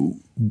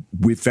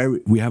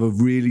we have a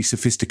really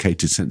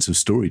sophisticated sense of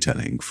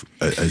storytelling.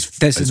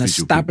 There's an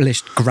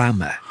established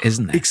grammar,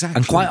 isn't there? Exactly.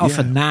 And quite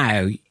often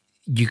now,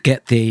 you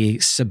get the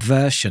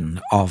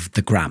subversion of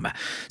the grammar.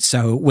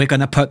 So we're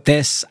going to put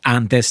this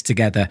and this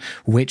together,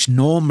 which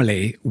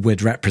normally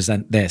would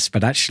represent this,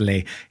 but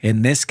actually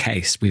in this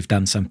case, we've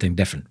done something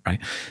different, right?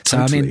 So,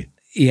 Totally. I mean,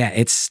 yeah,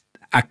 it's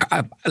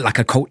like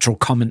a cultural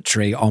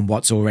commentary on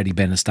what's already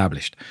been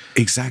established.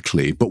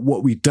 Exactly. But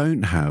what we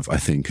don't have, I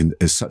think,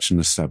 as such an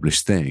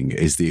established thing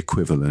is the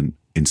equivalent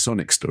in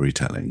sonic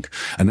storytelling.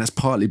 And that's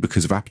partly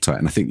because of appetite.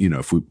 And I think,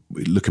 if we're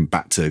looking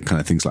back to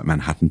kind of things like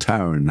Manhattan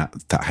Tower and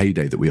that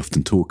heyday that we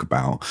often talk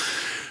about,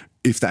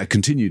 if that had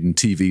continued and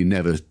TV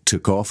never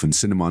took off and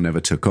cinema never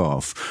took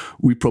off,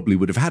 we probably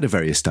would have had a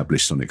very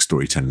established sonic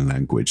storytelling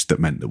language that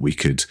meant that we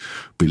could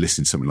be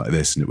listening to something like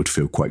this and it would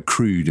feel quite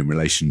crude in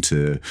relation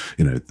to,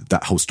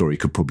 that whole story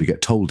could probably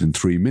get told in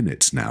 3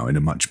 minutes now in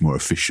a much more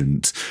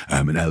efficient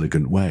and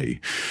elegant way.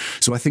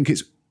 So I think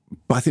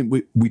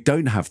we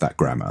don't have that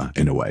grammar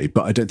in a way,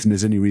 but I don't think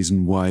there's any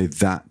reason why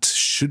that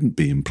shouldn't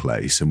be in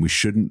place, and we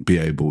shouldn't be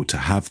able to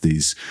have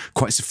these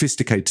quite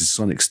sophisticated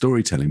sonic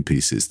storytelling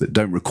pieces that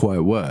don't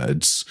require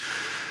words.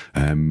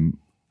 And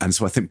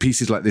so I think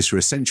pieces like this are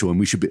essential,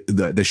 and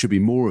there should be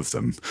more of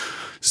them,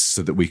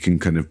 so that we can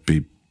kind of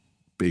be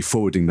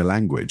forwarding the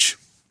language.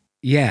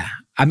 Yeah,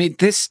 I mean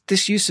this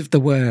use of the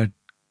word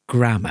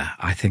grammar,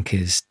 I think,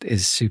 is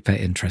super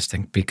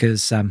interesting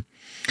because.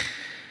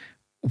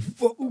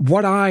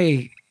 What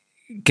I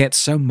get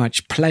so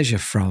much pleasure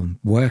from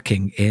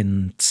working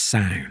in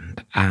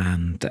sound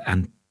and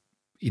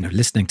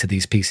listening to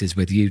these pieces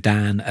with you,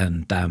 Dan,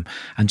 and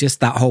just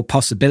that whole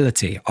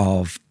possibility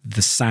of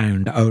the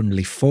sound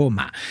only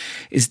format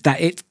is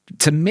that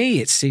to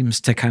me it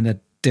seems to kind of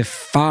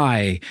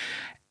defy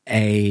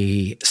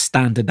a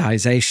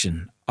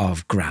standardization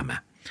of grammar,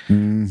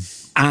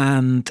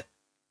 and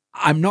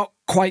I'm not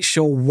quite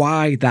sure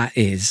why that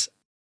is.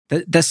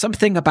 There's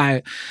something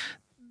about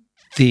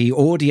the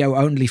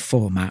audio-only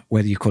format,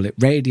 whether you call it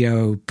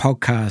radio,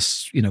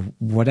 podcasts,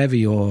 whatever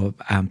you're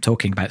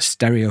talking about,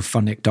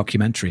 stereophonic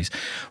documentaries,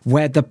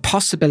 where the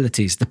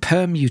possibilities, the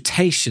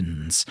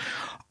permutations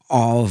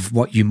of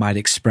what you might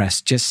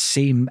express just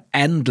seem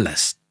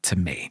endless to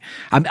me.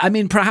 I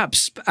mean,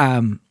 perhaps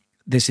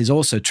this is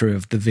also true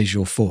of the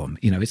visual form.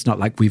 It's not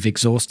like we've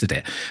exhausted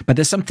it, but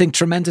there's something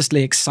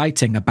tremendously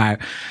exciting about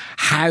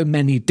how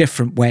many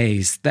different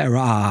ways there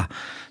are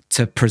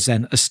to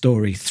present a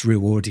story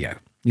through audio.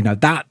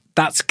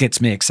 That gets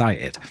me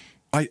excited.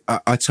 I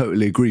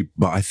totally agree,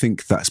 but I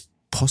think that's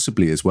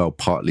possibly as well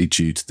partly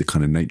due to the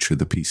kind of nature of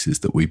the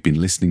pieces that we've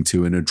been listening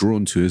to and are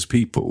drawn to as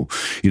people.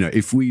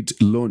 If we'd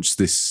launched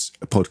this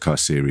podcast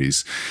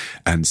series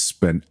and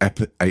spent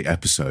 8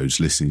 episodes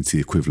listening to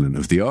the equivalent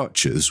of The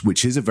Archers,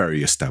 which is a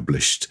very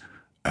established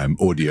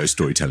audio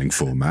storytelling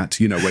format,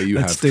 where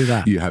Let's do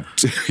that. You have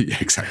yeah,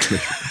 exactly,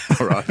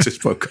 our Archers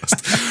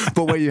podcast,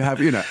 but where you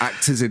have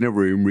actors in a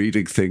room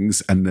reading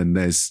things, and then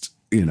there's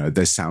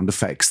sound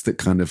effects that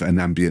kind of and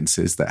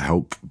ambiences that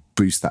help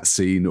boost that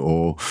scene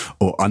or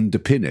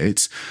underpin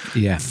it.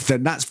 Yeah,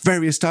 then that's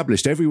very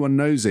established. Everyone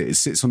knows it. It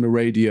sits on the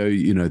radio.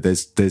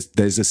 There's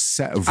a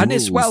set of rules, and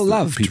it's well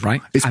loved,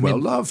 right? It's well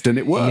loved and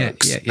it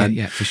works.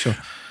 Yeah, for sure.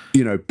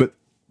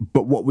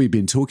 But what we've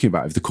been talking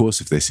about over the course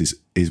of this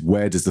is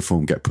where does the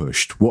form get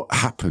pushed? What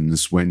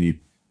happens when you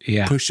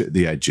push at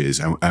the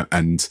edges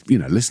and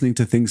listening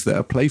to things that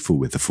are playful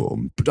with the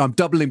form? But I'm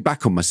doubling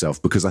back on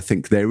myself because I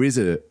think there is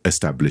a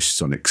established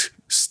sonic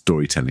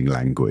storytelling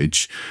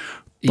language.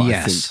 But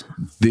I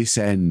think this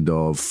end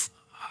of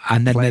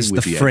and then there's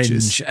the fringe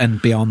edges, and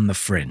beyond the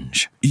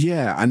fringe.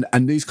 Yeah,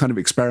 and these kind of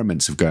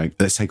experiments of going,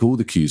 let's take all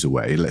the cues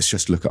away, let's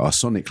just look at our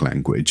sonic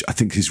language, I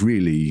think has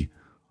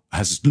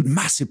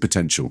massive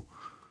potential.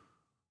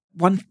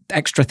 One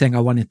extra thing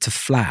I wanted to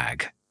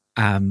flag,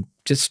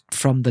 just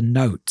from the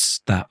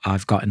notes that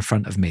I've got in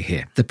front of me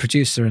here, the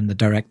producer and the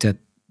director,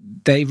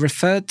 they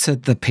referred to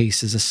the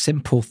piece as a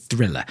simple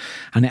thriller,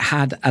 and it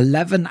had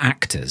 11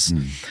 actors.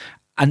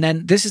 And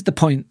then this is the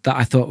point that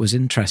I thought was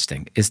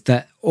interesting, is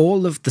that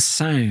all of the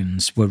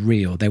sounds were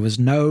real. There was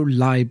no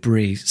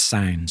library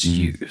sounds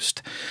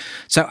used.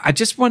 So I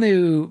just want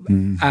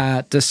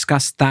to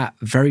discuss that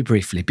very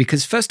briefly,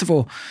 because first of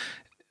all,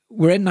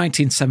 we're in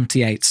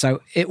 1978,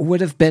 so it would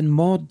have been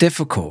more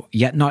difficult,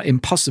 yet not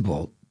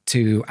impossible,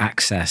 to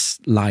access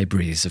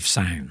libraries of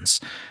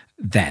sounds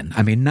then.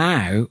 I mean,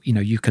 now,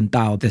 you can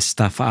dial this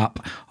stuff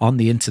up on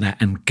the internet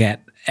and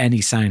get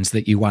any sounds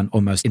that you want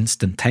almost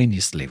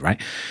instantaneously,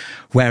 right?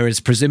 Whereas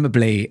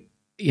presumably,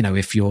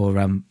 if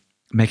you're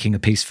making a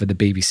piece for the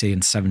BBC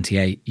in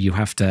 78, you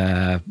have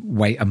to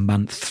wait a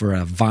month for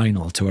a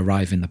vinyl to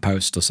arrive in the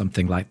post or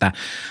something like that.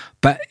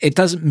 But it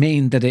doesn't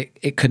mean that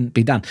it couldn't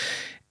be done.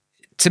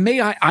 To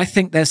me, I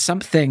think there's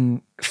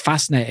something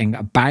fascinating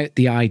about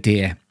the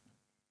idea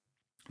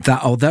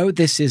that although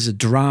this is a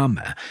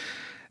drama,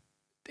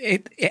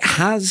 it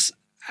has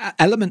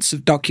elements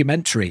of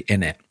documentary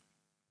in it,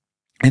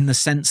 in the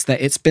sense that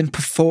it's been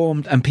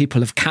performed and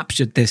people have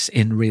captured this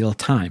in real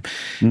time.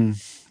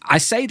 I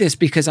say this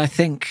because I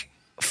think,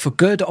 for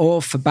good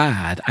or for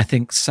bad, I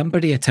think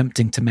somebody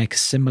attempting to make a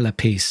similar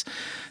piece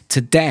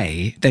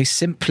today, they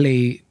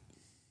simply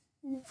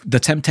the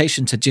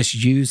temptation to just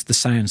use the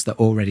sounds that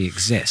already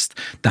exist,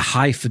 the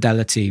high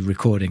fidelity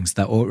recordings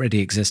that already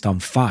exist on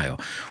file,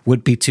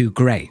 would be too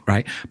great,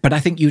 right? But I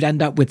think you'd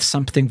end up with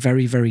something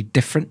very, very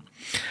different.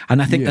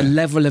 And I think the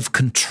level of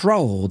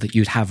control that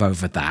you'd have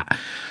over that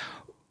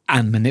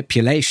and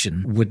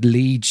manipulation would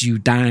lead you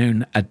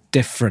down a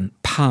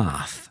different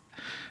path.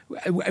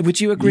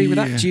 Would you agree with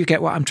that? Do you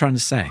get what I'm trying to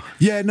say?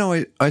 Yeah,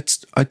 no, I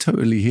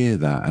totally hear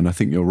that, and I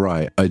think you're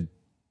right. I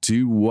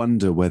do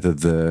wonder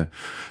whether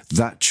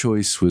that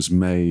choice was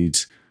made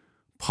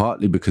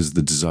partly because of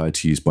the desire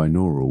to use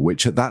binaural,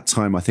 which at that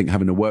time, I think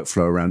having a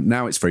workflow around,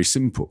 now it's very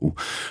simple,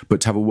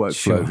 but to have a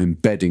workflow of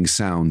embedding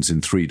sounds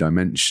in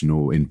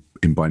three-dimensional, in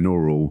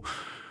binaural,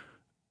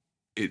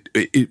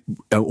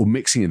 or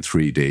mixing in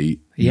 3D,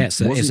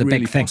 yes, it's a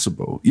big thing.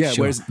 Possible. Yeah,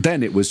 whereas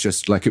then it was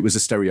just like it was a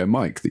stereo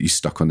mic that you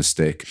stuck on a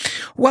stick.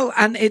 Well,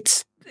 and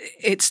it's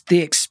the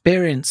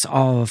experience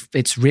of,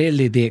 it's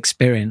really the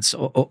experience,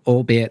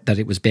 albeit that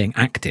it was being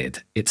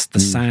acted. It's the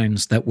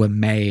sounds that were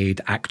made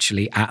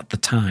actually at the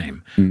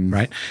time,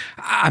 right?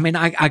 I mean,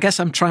 I guess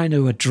I'm trying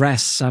to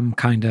address some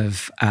kind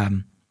of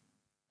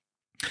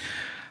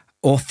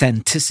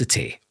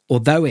authenticity.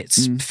 Although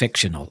it's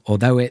fictional,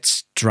 although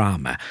it's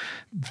drama,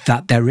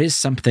 that there is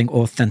something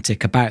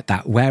authentic about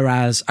that.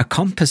 Whereas a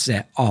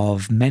composite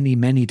of many,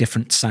 many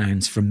different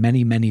sounds from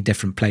many, many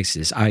different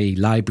places, i.e.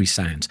 library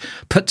sounds,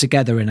 put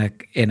together in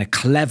a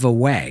clever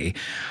way,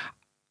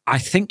 I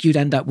think you'd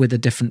end up with a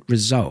different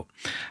result.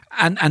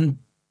 And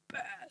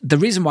the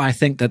reason why I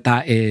think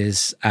that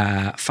is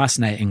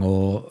fascinating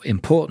or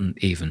important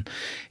even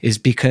is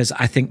because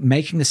I think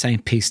making the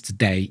same piece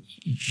today,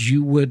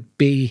 you'd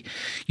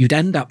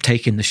end up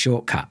taking the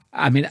shortcut.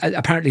 I mean,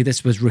 apparently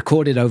this was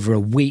recorded over a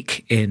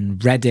week in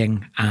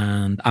Reading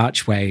and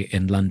Archway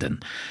in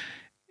London.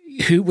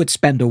 Who would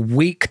spend a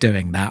week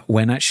doing that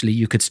when actually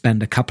you could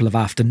spend a couple of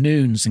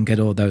afternoons and get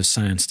all those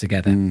sounds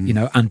together,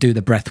 and do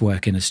the breath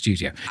work in a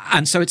studio?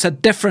 And so it's a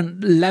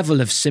different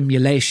level of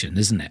simulation,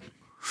 isn't it?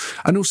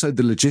 And also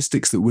the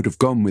logistics that would have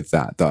gone with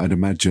that I'd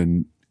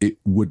imagine it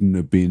wouldn't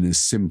have been as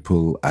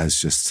simple as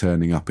just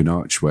turning up in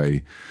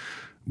Archway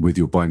with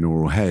your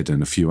binaural head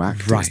and a few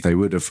actors. Right. They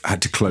would have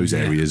had to close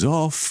areas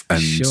off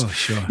and,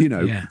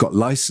 got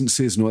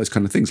licenses and all those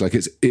kind of things. Like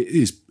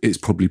it's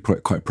probably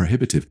quite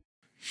prohibitive.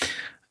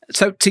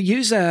 So to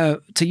use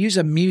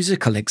a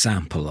musical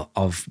example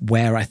of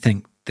where I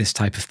think this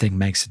type of thing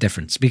makes a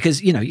difference, because,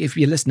 if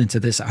you're listening to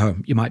this at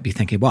home, you might be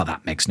thinking, well,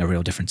 that makes no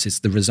real difference. It's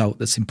the result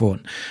that's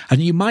important.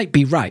 And you might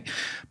be right.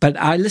 But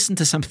I listened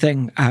to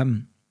something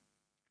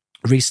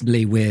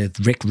recently with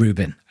Rick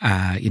Rubin,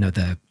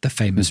 the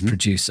famous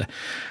producer.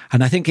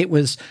 And I think it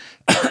was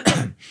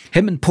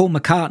him and Paul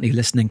McCartney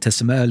listening to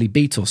some early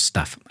Beatles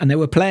stuff. And they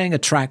were playing a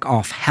track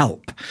off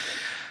Help.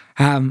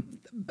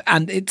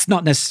 And it's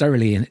not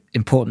necessarily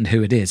important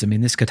who it is. I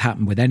mean, this could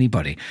happen with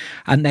anybody.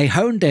 And they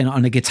honed in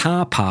on a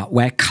guitar part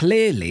where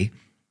clearly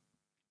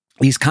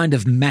he's kind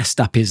of messed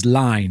up his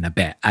line a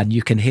bit. And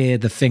you can hear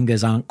the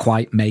fingers aren't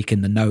quite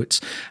making the notes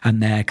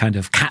and they're kind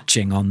of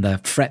catching on the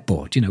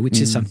fretboard, which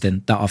is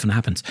something that often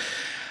happens.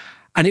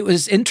 And it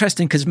was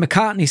interesting because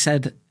McCartney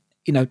said,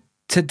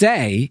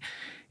 today,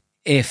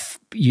 if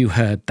you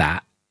heard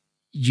that,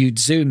 you'd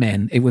zoom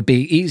in. It would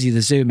be easy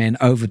to zoom in,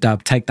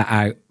 overdub, take that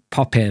out,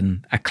 pop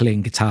in a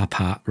clean guitar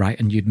part, right?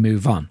 And you'd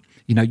move on.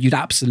 You'd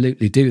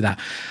absolutely do that.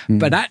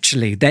 But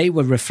actually, they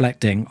were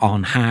reflecting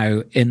on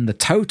how, in the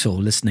total,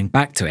 listening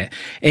back to it,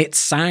 it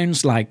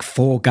sounds like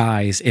four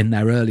guys in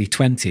their early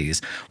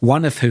 20s,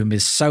 one of whom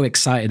is so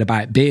excited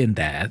about being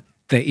there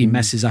that he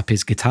messes up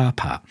his guitar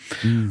part,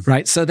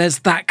 right? So there's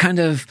that kind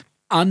of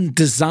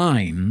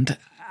undesigned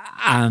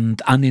and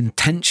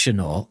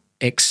unintentional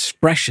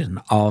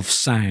expression of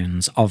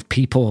sounds of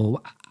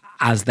people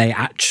as they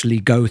actually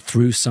go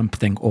through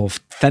something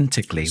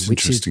authentically,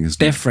 which is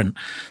different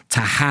to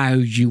how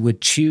you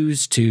would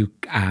choose to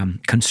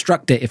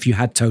construct it if you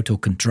had total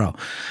control.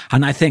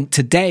 And I think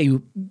today,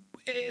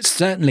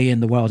 certainly in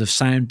the world of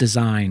sound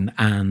design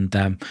and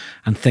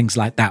things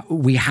like that,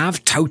 we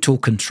have total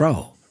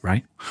control,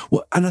 right?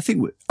 Well, and I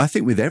think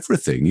with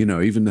everything,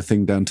 even the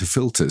thing down to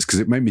filters, because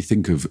it made me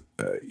think of,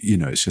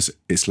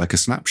 it's like a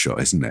snapshot,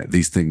 isn't it?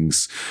 These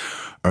things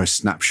are a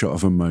snapshot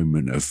of a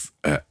moment of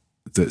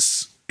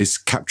it's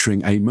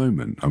capturing a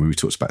moment. I mean, we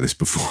talked about this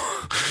before,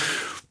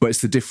 but it's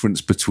the difference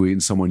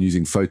between someone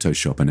using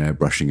Photoshop and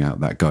airbrushing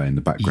out that guy in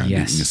the background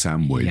eating a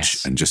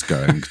sandwich and just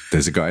going,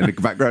 there's a guy in the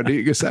background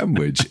eating a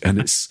sandwich. And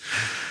it's,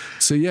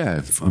 so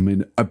yeah, I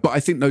mean, but I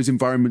think those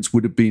environments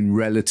would have been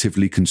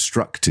relatively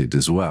constructed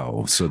as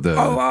well. So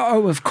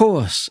of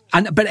course.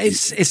 But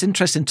it's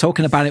interesting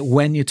talking about it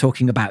when you're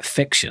talking about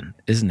fiction,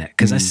 isn't it?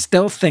 Because I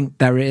still think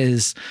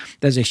there's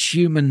a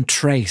human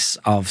trace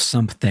of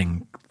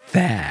something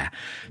there.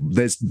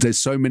 There's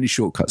so many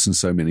shortcuts and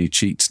so many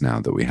cheats now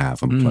that we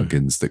have and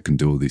plugins that can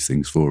do all these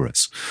things for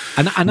us.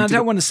 And I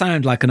don't want to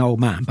sound like an old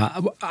man,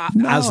 but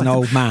as an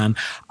old man,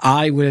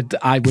 I would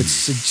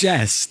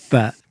suggest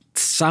that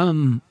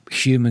some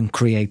human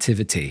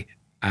creativity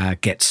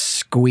gets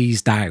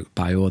squeezed out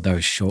by all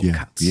those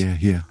shortcuts.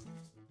 Yeah.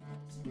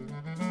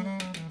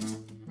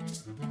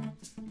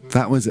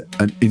 That was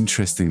an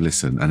interesting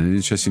listen and an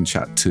interesting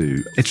chat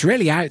too. It's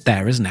really out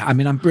there, isn't it? I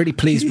mean, I'm really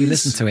pleased we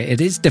listened to it.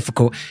 It is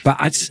difficult, but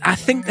I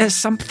think there's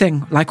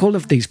something, like all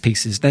of these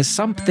pieces, there's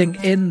something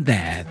in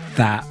there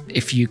that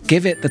if you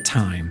give it the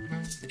time,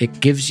 it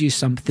gives you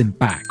something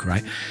back,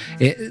 right?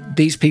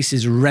 These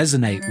pieces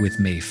resonate with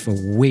me for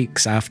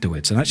weeks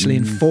afterwards and actually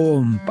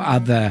inform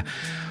other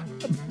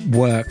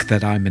work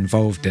that I'm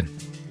involved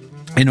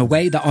in a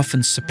way that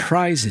often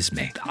surprises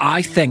me.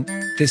 I think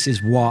this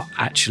is what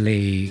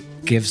actually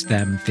gives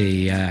them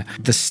the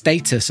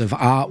status of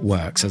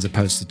artworks as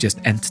opposed to just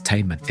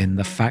entertainment, in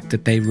the fact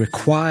that they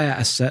require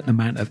a certain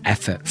amount of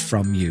effort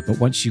from you. But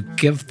once you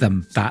give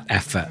them that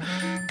effort,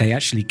 they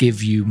actually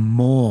give you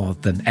more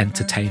than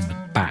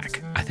entertainment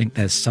back. I think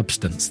there's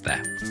substance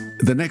there.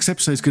 The next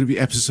episode is going to be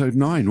episode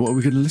 9. What are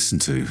we going to listen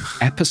to?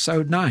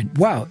 Episode 9.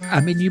 Well, I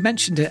mean, you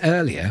mentioned it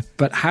earlier,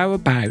 but how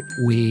about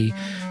we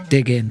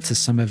dig into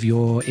some of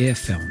your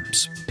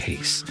earfilms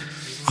piece?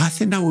 I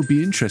think that would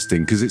be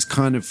interesting because it's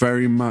kind of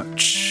very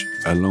much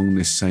along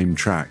this same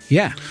track.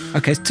 Yeah.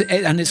 Okay.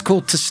 And it's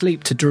called To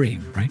Sleep to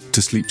Dream, right?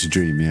 To Sleep to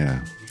Dream,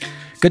 yeah.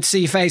 Good to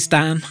see your face,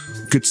 Dan.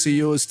 Good to see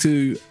yours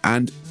too.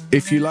 And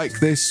if you like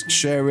this,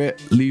 share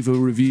it, leave a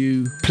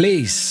review.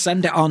 Please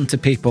send it on to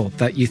people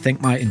that you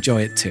think might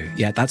enjoy it too.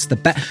 Yeah, that's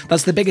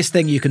the biggest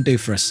thing you can do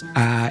for us,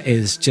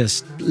 is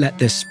just let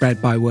this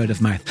spread by word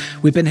of mouth.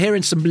 We've been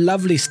hearing some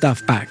lovely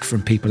stuff back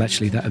from people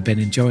actually that have been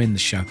enjoying the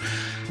show,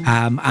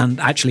 and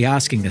actually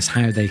asking us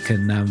how they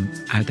can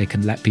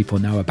let people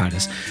know about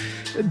us.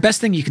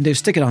 Best thing you can do is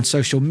stick it on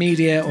social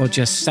media or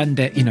just send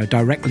it,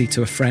 directly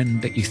to a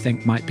friend that you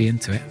think might be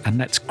into it, and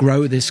let's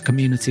grow this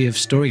community of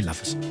story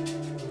lovers.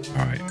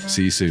 All right.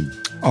 See you soon.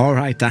 All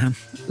right, Dan.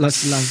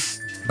 Lots of love.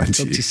 And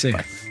talk to you soon.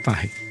 Bye.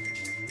 Bye.